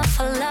find herself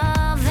a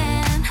love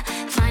and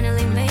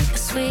finally make a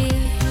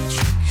switch.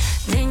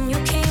 Then you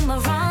came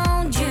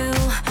around, you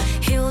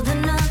healed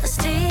another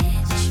stitch,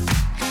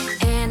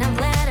 and I'm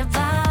glad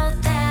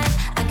about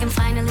that. I can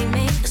finally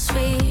make a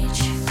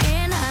switch.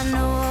 And I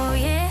know,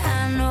 yeah,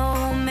 I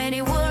know,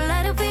 many would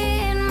like to be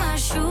in my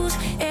shoes.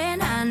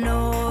 And I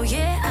know,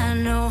 yeah, I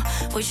know,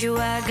 with you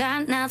I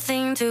got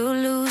nothing to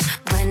lose.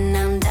 When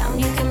I'm down,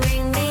 you can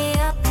bring me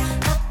up,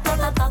 up,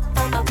 up, up,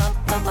 up, up,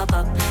 up, up, up,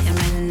 up. And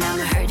when I'm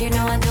hurt, you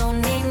know I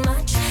don't need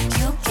much.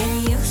 You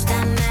can use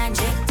that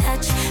magic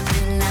touch.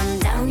 When I'm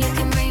down, you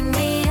can bring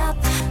me up,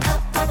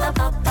 up, up, up,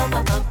 up, up,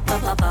 up, up,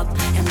 up, up, up.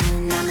 And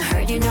when I'm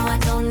hurt, you know I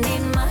don't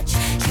need much.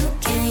 You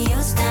can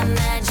use that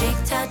magic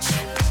touch.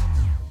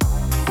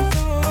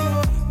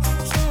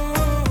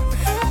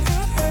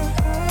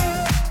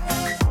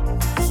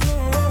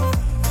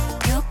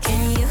 You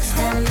can use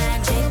that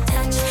magic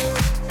touch.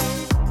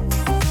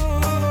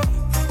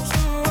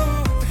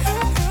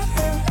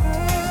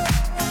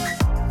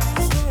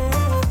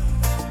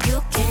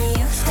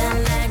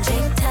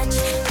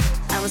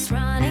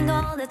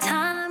 All the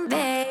time,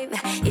 babe,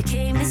 you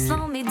came to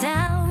slow me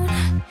down.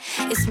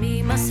 It's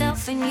me,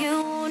 myself, and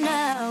you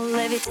now,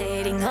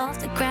 levitating off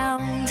the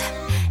ground.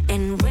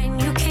 And when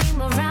you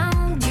came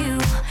around, you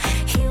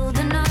healed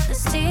another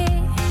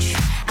stitch.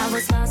 I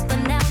was lost, but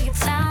now you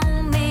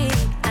found me.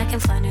 I can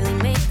finally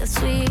make a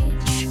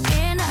switch.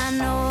 And I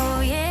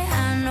know, yeah,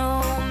 I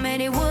know,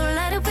 many would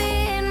like to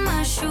be in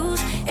my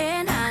shoes.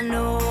 And I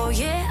know,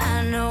 yeah,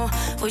 I know,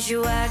 with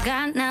you I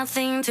got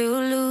nothing to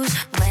lose.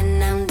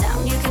 When I'm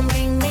down, you can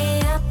bring me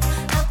up,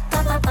 up,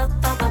 up, up,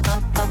 up, up,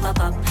 up, up, up,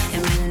 up.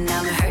 And when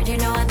I'm hurt, you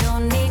know I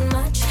don't need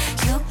much.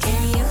 You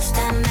can use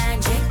that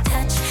magic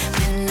touch.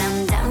 When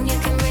I'm down, you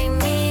can bring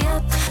me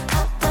up,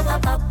 up, up,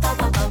 up, up,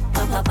 up, up, up,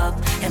 up, up, up.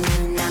 And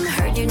when I'm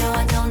hurt, you know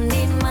I don't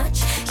need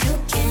much. You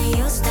can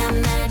use that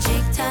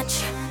magic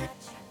touch.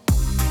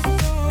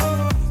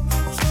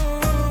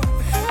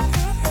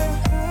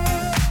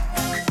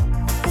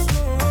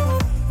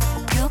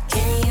 You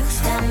can use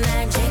that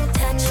magic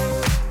touch.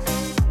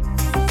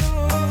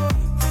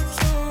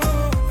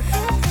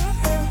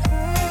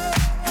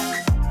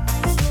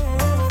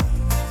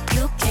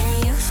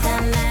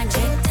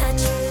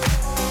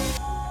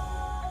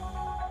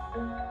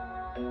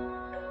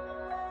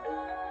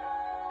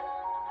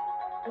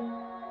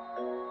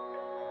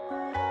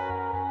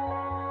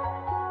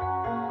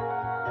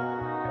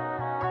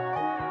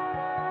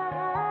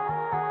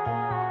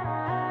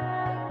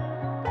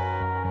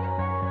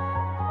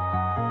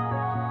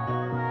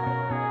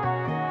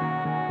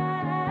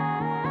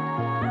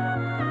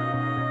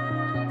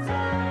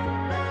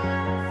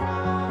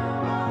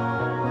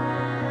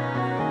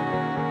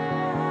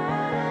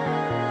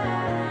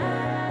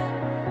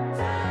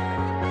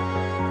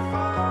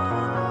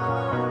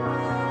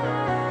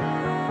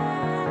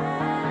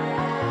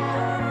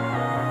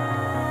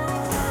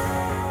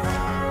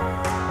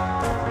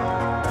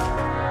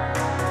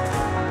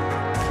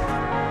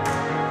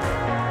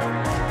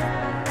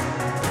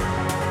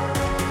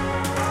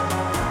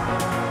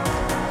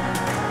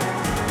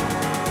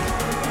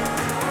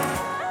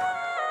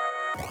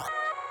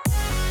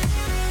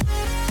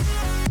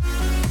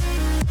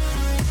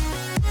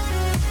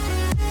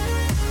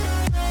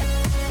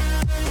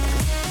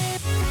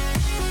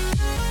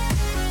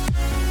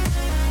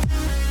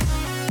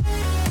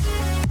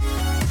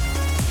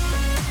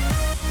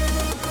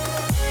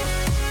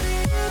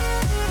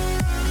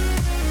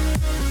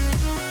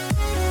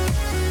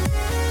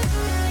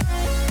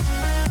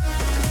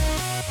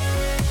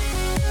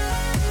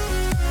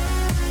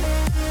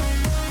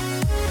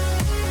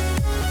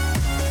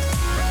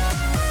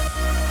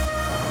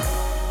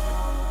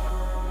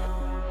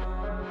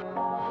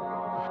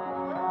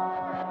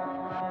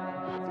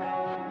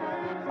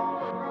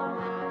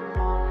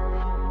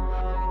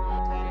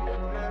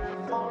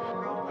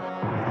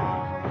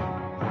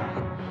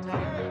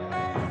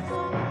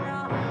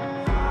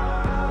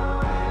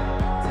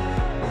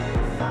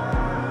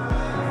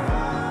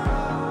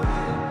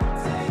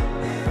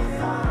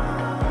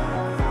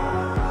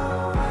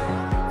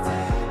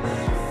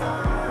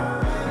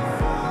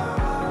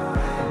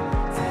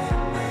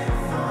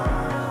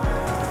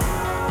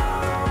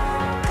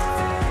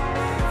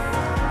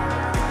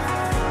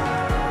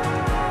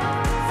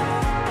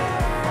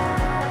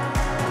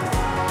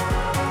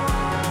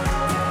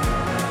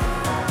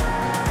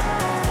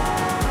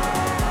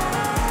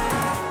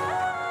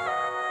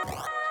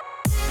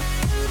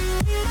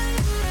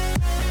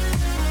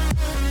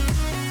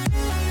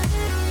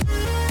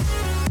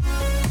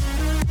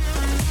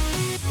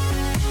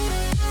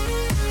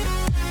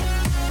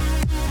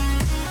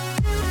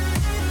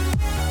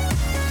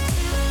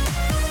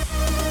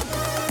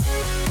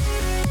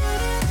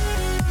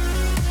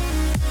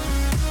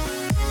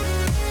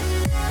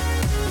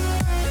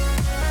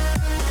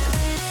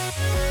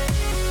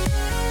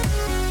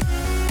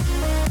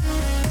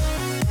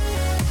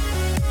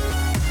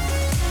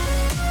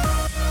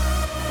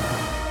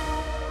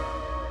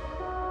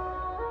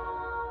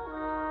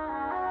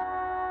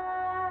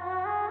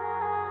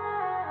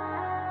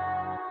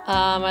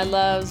 I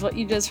loved what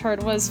you just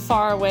heard was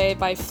Far Away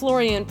by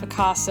Florian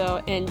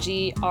Picasso and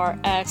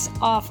GRX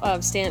off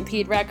of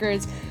Stampede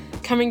Records.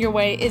 Coming your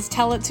way is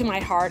Tell It to My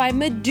Heart by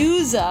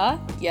Medusa.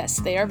 Yes,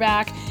 they are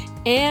back.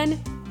 And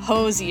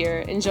Hosier.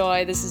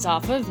 Enjoy. This is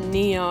off of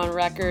Neon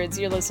Records.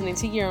 You're listening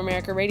to Euro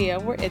America Radio,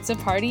 where it's a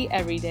party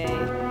every day.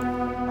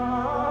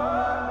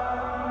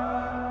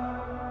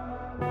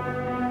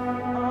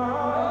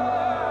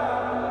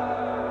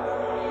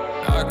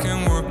 I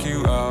can work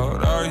you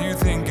out. Are you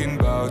thinking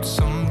about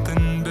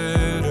something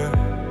better?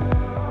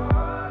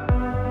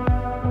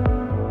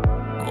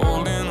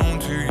 Holding on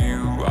to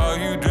you while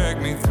you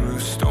drag me through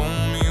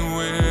stormy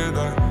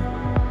weather.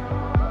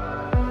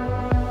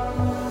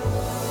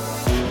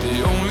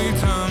 The only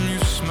time you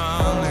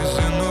smile is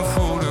in the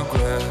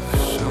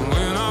photographs, and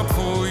when I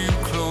pull you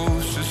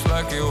close, just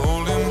like you're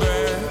holding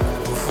back,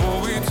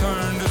 before we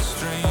turn to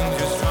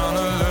strangers trying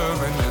to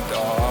love in the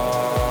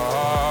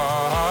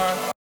dark.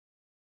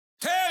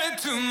 Tell it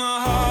to my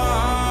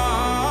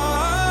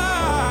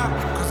heart,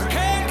 'cause I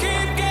can't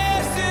keep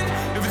guessing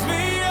if it's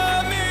me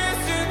you're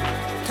missing.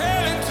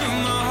 Tell it to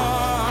my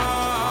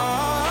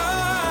heart,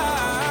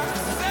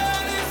 'cause the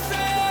sound is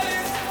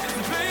silence, it's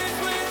the place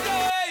we're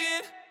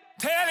dying.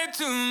 Tell it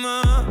to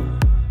my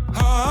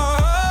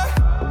heart,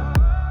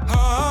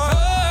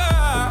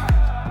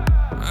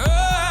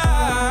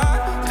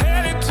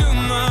 tell it to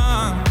my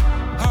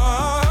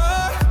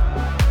heart,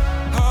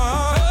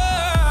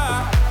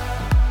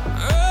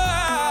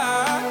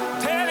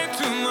 tell it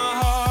to my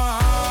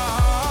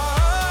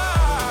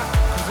heart,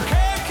 'cause I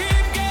can't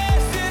keep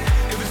guessing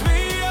if it's me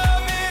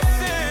you're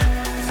missing.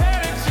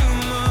 Tell it to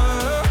my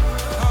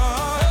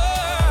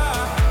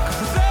heart, 'cause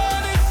the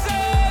sound is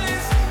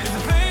silence, it's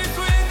the place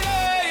we're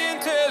dying.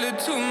 Tell it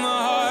to my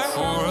heart.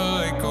 Before a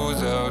light goes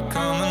out,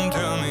 come and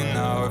tell me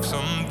now if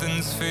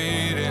something's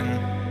fading,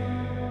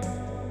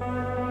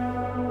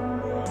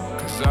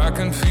 'cause I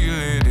can feel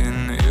it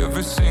in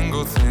every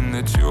single thing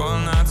that you're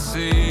not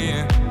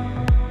seeing.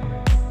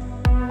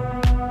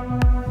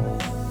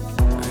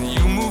 And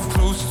you move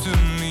close to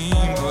me,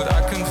 but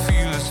I can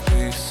feel the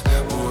space.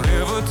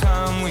 Whatever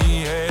time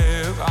we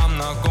have, I'm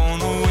not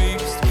gonna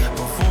waste,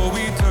 before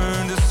we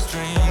turn to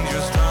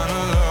strangers trying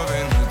to love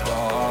in the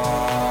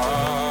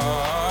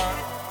dark.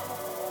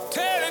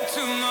 Tell it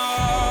to my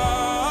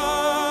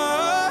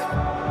heart,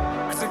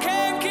 'cause I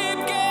can't keep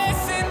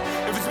guessing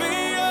if it's me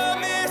you're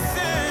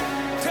missing.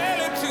 Tell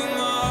it to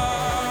my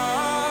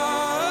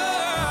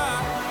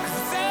heart, 'cause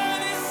the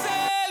sound is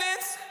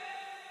silence.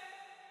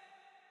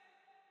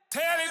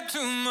 Tell it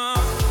to my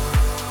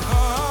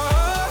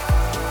heart,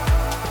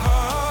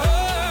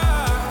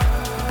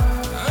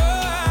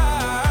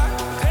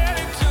 tell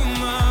it to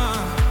my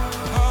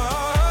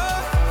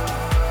heart,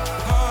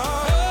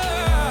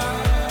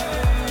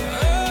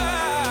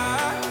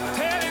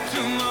 tell it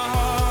to my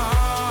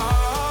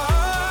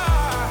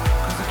heart,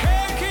 'cause I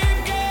can't keep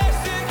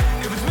guessing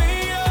if it's me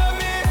you're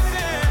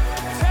missing.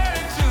 Tell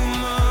it to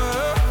my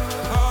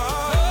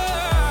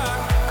heart,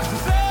 'cause the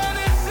sound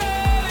is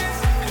silence,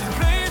 it's the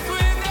place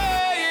we're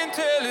dying.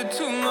 Tell it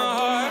to my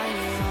heart.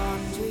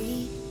 Laundry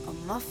on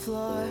my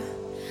floor.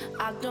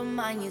 I don't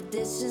mind your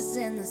dishes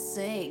in the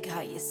sink.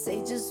 How you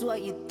say just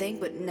what you think,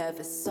 but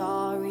never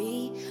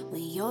sorry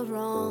when you're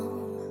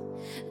wrong.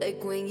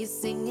 Like when you're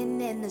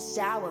singing in the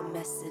shower,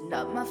 messing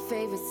up my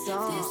favorite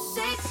song. This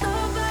ain't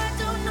love, I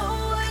don't know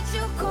what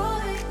you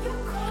call it.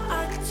 I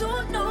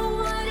don't know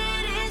what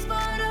it is,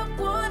 but I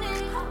want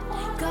it.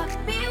 Got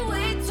me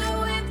way too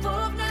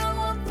involved, now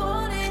I'm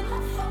falling.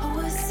 I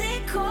was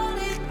it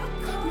calling,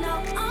 now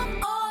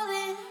I'm all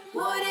in.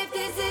 What if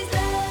this is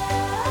love?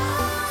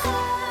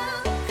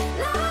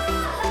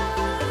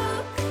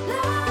 Love,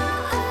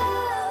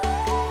 love.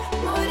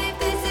 What if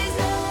this is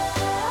love?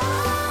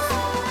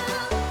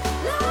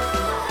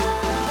 Love,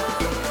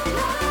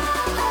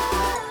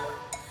 love.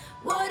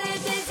 What if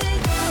this is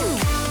love?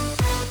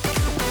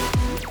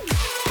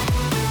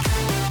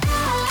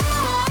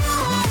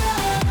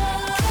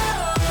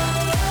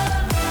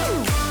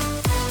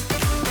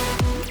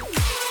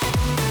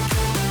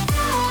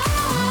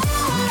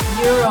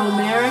 Euro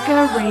America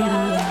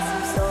Radio.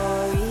 Some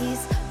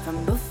stories from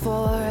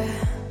before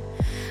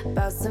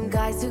about some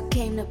guys who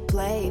came to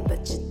play,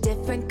 but you're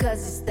different 'cause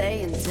you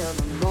stay until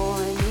the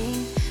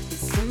morning and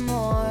some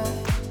more.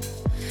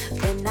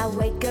 Then I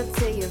wake up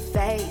to your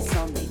face,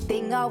 only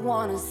thing I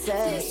wanna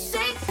say. This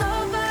ain't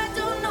love, I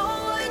don't know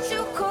what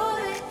you call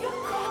it.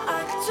 I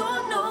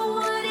don't know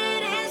what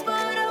it is,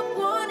 but I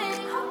want it.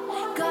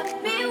 Got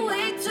me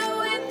way too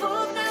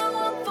involved, now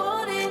I'm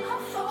falling.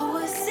 I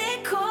was it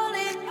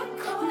calling,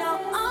 now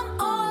I'm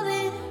all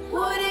in.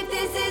 What if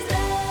this is love?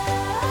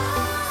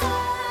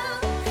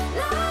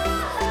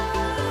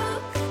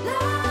 Love,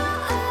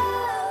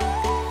 love.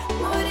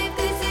 What if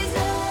this is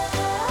love?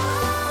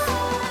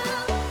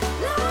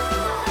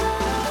 Love,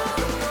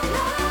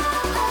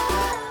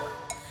 love.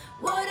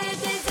 What if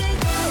this is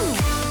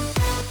love?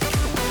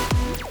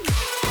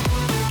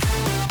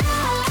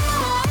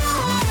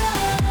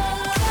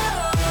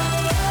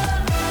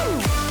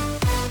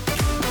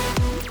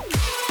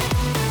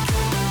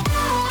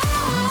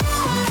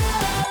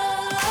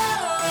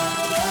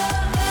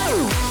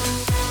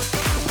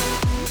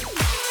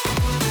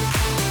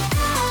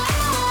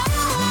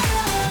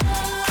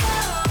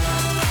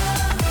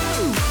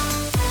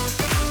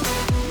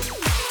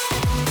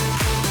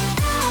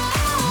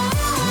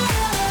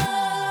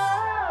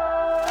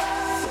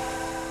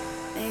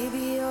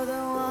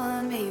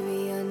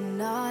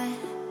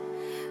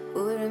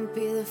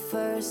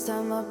 first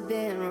time I've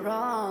been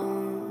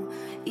wrong.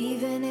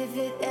 Even if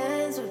it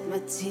ends with my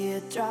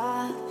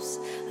teardrops,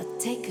 I'll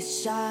take a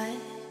shot.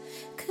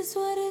 'Cause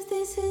what if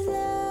this is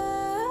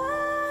love?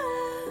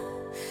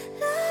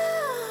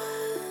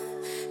 Love,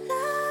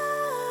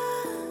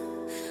 love.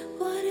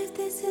 What if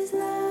this is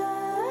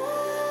love?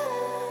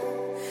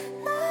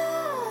 Love,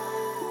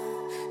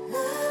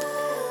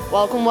 love.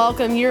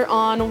 Welcome. You're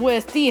on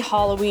with the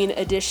Halloween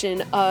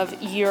edition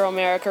of Euro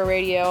America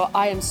Radio.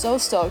 I am so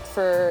stoked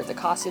for the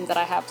costume that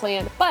I have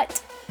planned,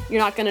 but you're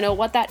not going to know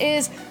what that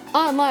is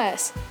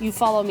unless you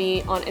follow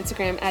me on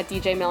Instagram at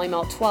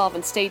DJMellyMel12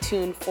 and stay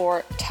tuned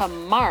for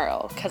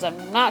tomorrow, because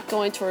I'm not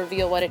going to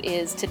reveal what it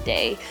is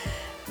today.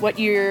 What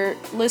you're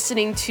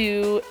listening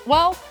to,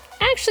 well,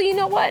 actually, you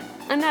know what?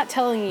 I'm not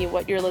telling you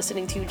what you're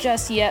listening to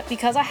just yet,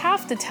 because I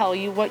have to tell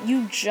you what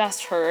you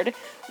just heard,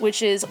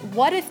 which is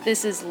What If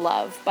This Is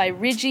Love by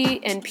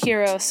Ridgie and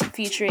Pyros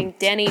featuring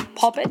Danny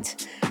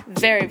Puppet.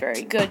 Very,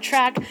 very good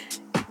track.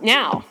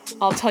 Now,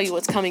 I'll tell you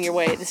what's coming your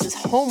way. This is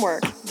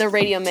Homework, the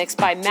radio mix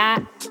by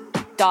Matt.Joe,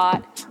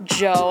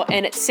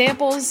 and it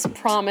samples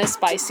Promise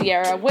by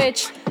Sierra,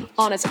 which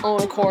on its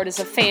own accord is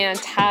a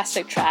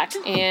fantastic track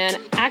and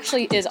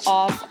actually is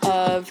off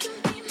of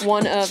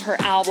one of her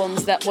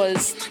albums that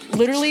was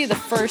literally the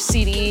first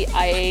CD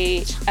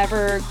I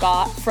ever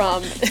got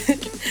from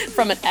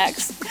from an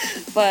ex.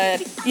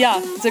 But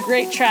yeah, it's a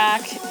great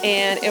track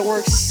and it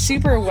works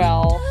super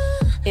well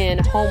in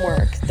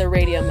Homework, the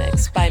radio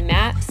mix by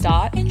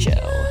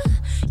Matt.Joe.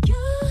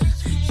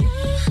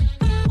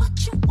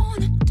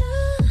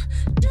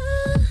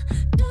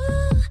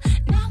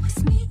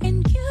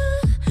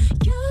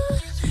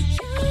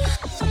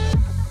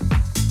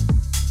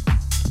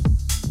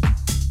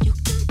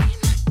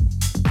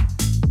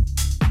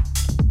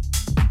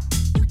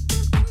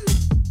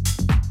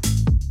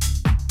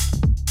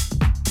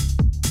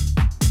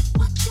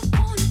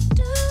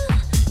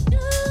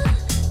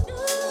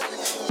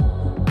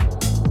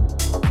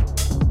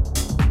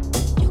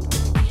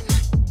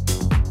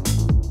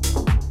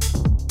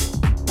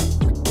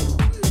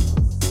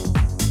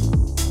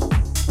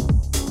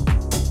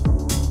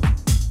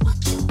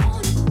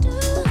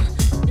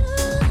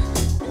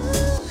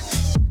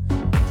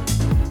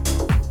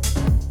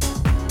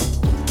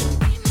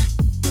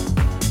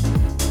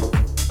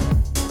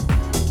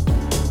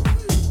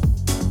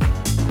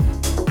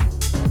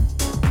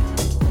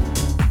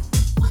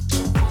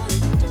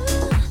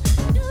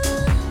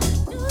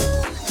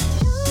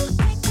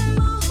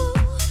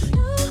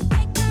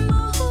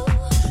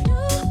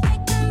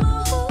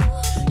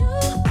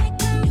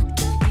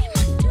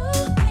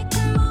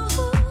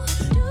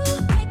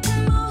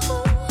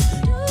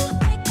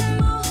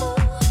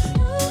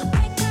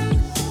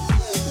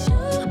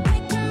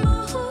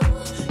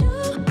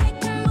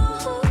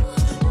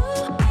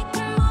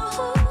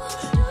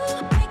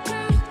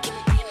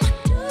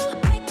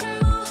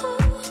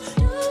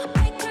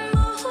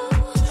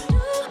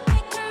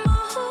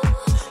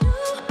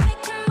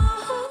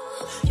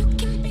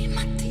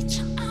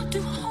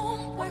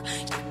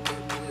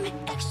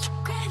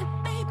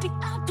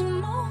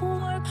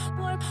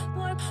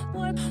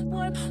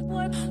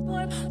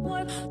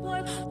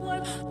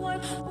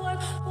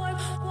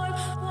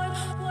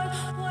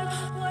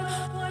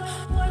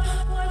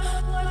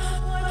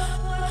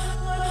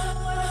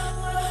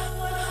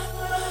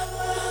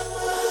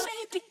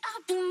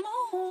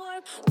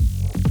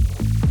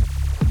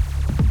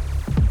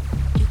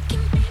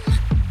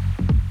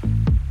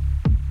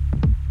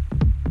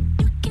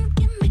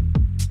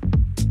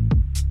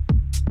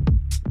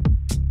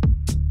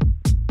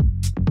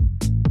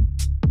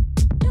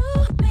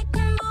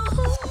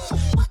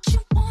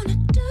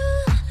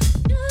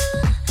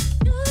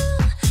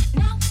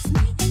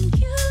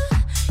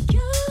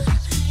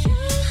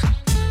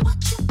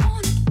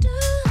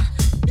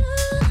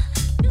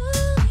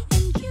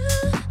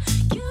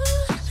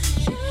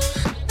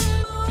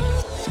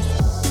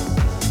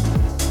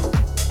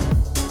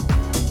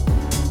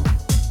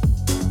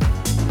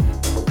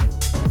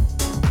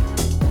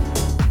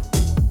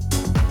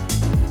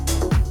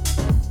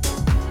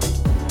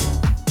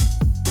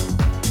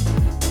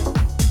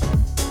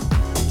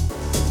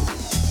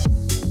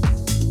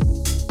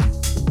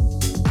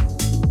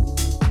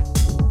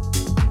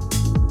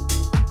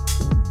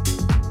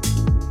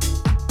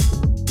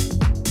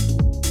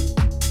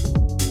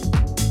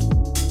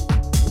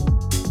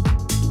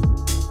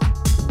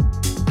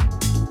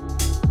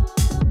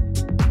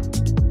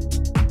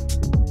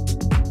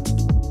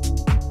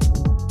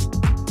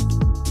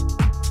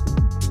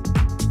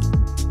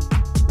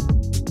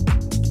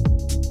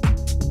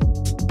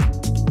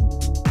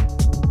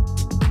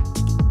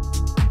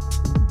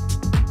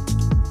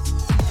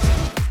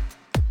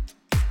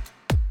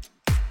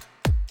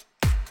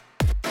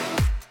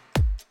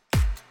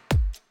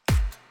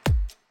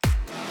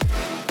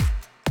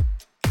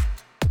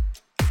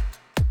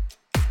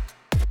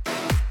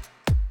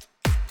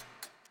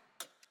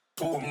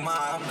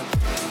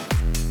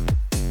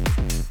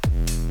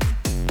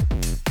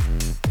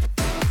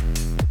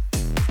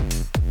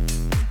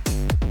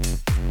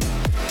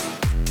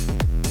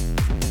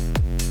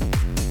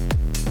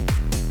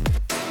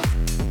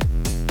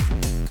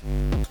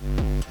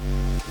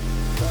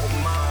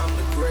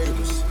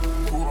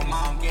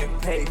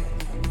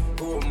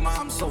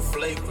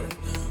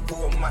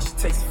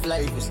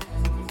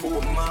 Who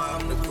am I?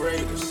 I'm the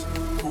greatest.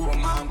 Who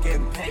am I? I'm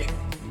getting paid.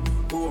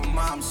 Who am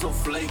I? I'm so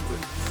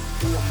flagrant.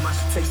 Who am I?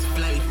 She tastes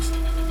flavors.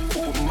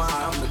 Who am I?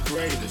 I'm the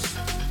greatest.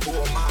 Who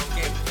am I? I'm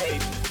getting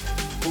paid.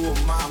 Who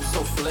am I? I'm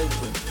so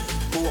flagrant.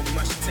 Who am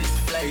I? She tastes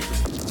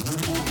flavors.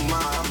 Who am I?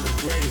 I'm the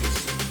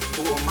greatest.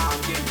 Who am I?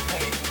 I'm getting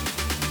paid.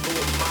 Who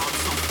am I? I'm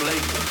so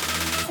flagrant.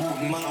 Who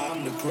am I? I'm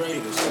the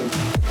greatest.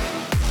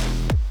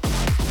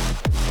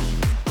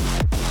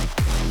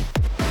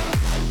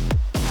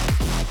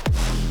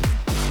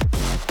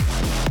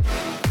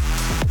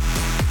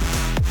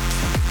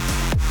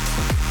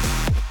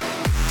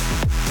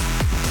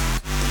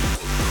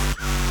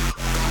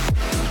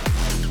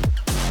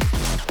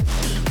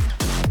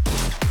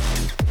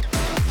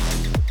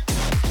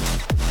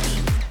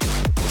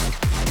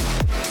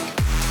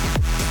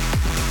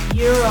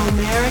 Euro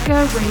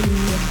America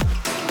Radio.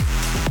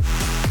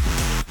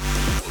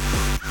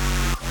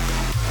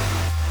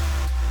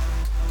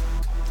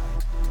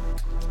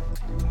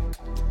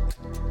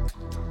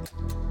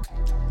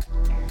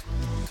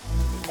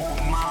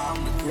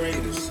 I'm the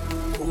greatest.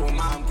 Who am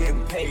I? I'm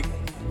getting paid.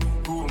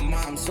 Who am I?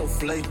 I'm so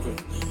flagrant.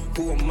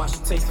 Who am I? She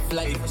tastes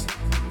flavors.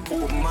 Who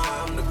am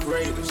I? I'm the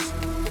greatest.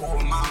 Who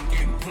am I? I'm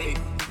getting paid.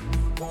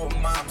 Who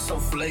am I? I'm so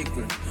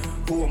flagrant.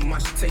 Who am I?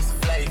 She tastes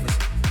flavors.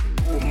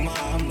 Who am I?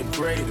 I'm the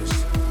greatest.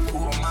 Who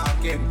am I?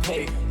 I'm getting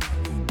paid.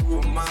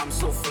 Who am I? I'm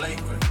so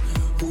flagrant.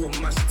 Who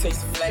am I? She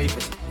tastes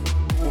flavors.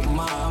 Who am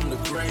I? I'm the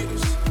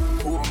greatest.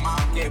 Who am I?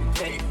 I'm getting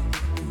paid.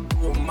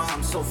 Who am I?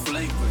 I'm so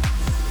flagrant.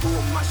 Who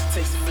am I? She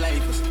tastes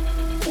flavors.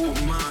 Who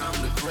am I?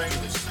 I'm the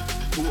greatest.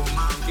 Who am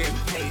I? I'm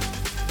getting paid.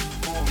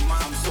 Who am I?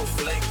 I'm so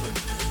flagrant.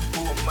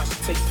 Who am I? She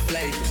tastes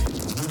flavors.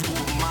 Who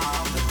am I?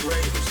 I'm the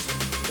greatest.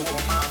 Who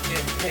am I? I'm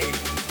getting paid.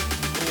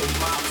 Who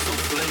am I? I'm so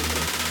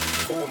flagrant.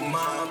 Who am I?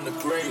 I'm the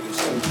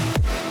greatest.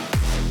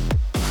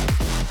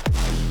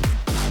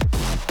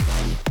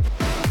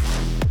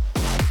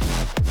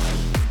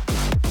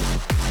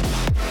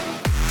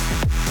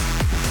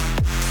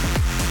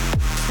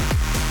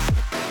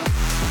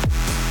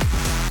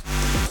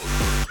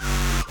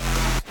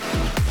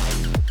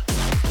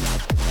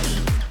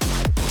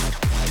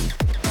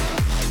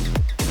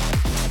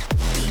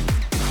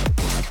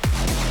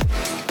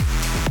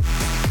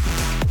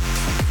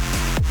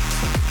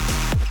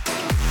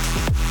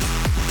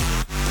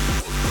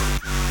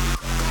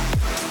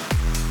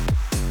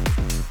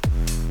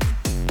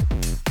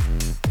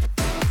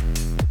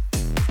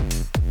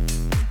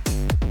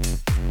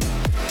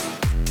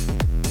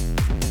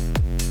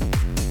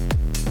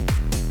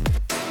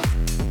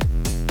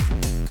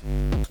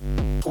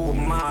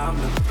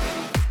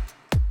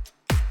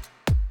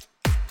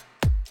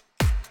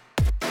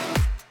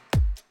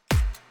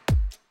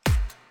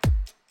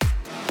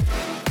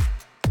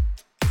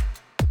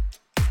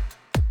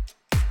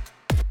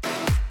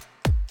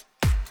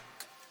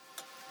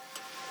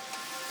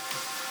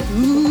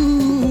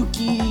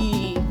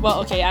 Spooky. Well,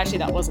 okay, actually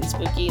that wasn't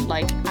spooky,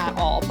 like, at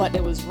all, but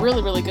it was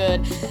really, really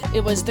good.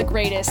 It was The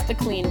Greatest, the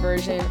clean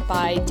version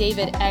by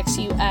David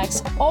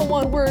XUX, all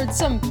one word,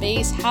 some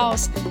bass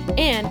house,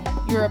 and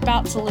you're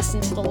about to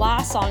listen to the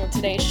last song of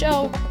today's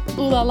show,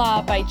 Ooh La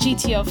La by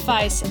GTO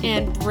Feist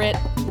and Britt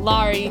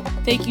Lari.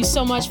 Thank you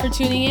so much for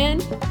tuning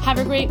in. Have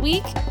a great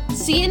week.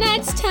 See you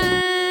next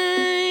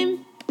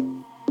time.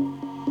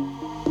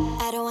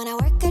 I don't wanna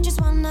work, I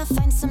just wanna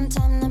find some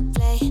time to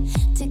play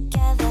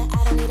together.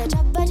 I don't need a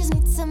job, I just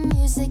need some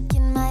music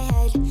in my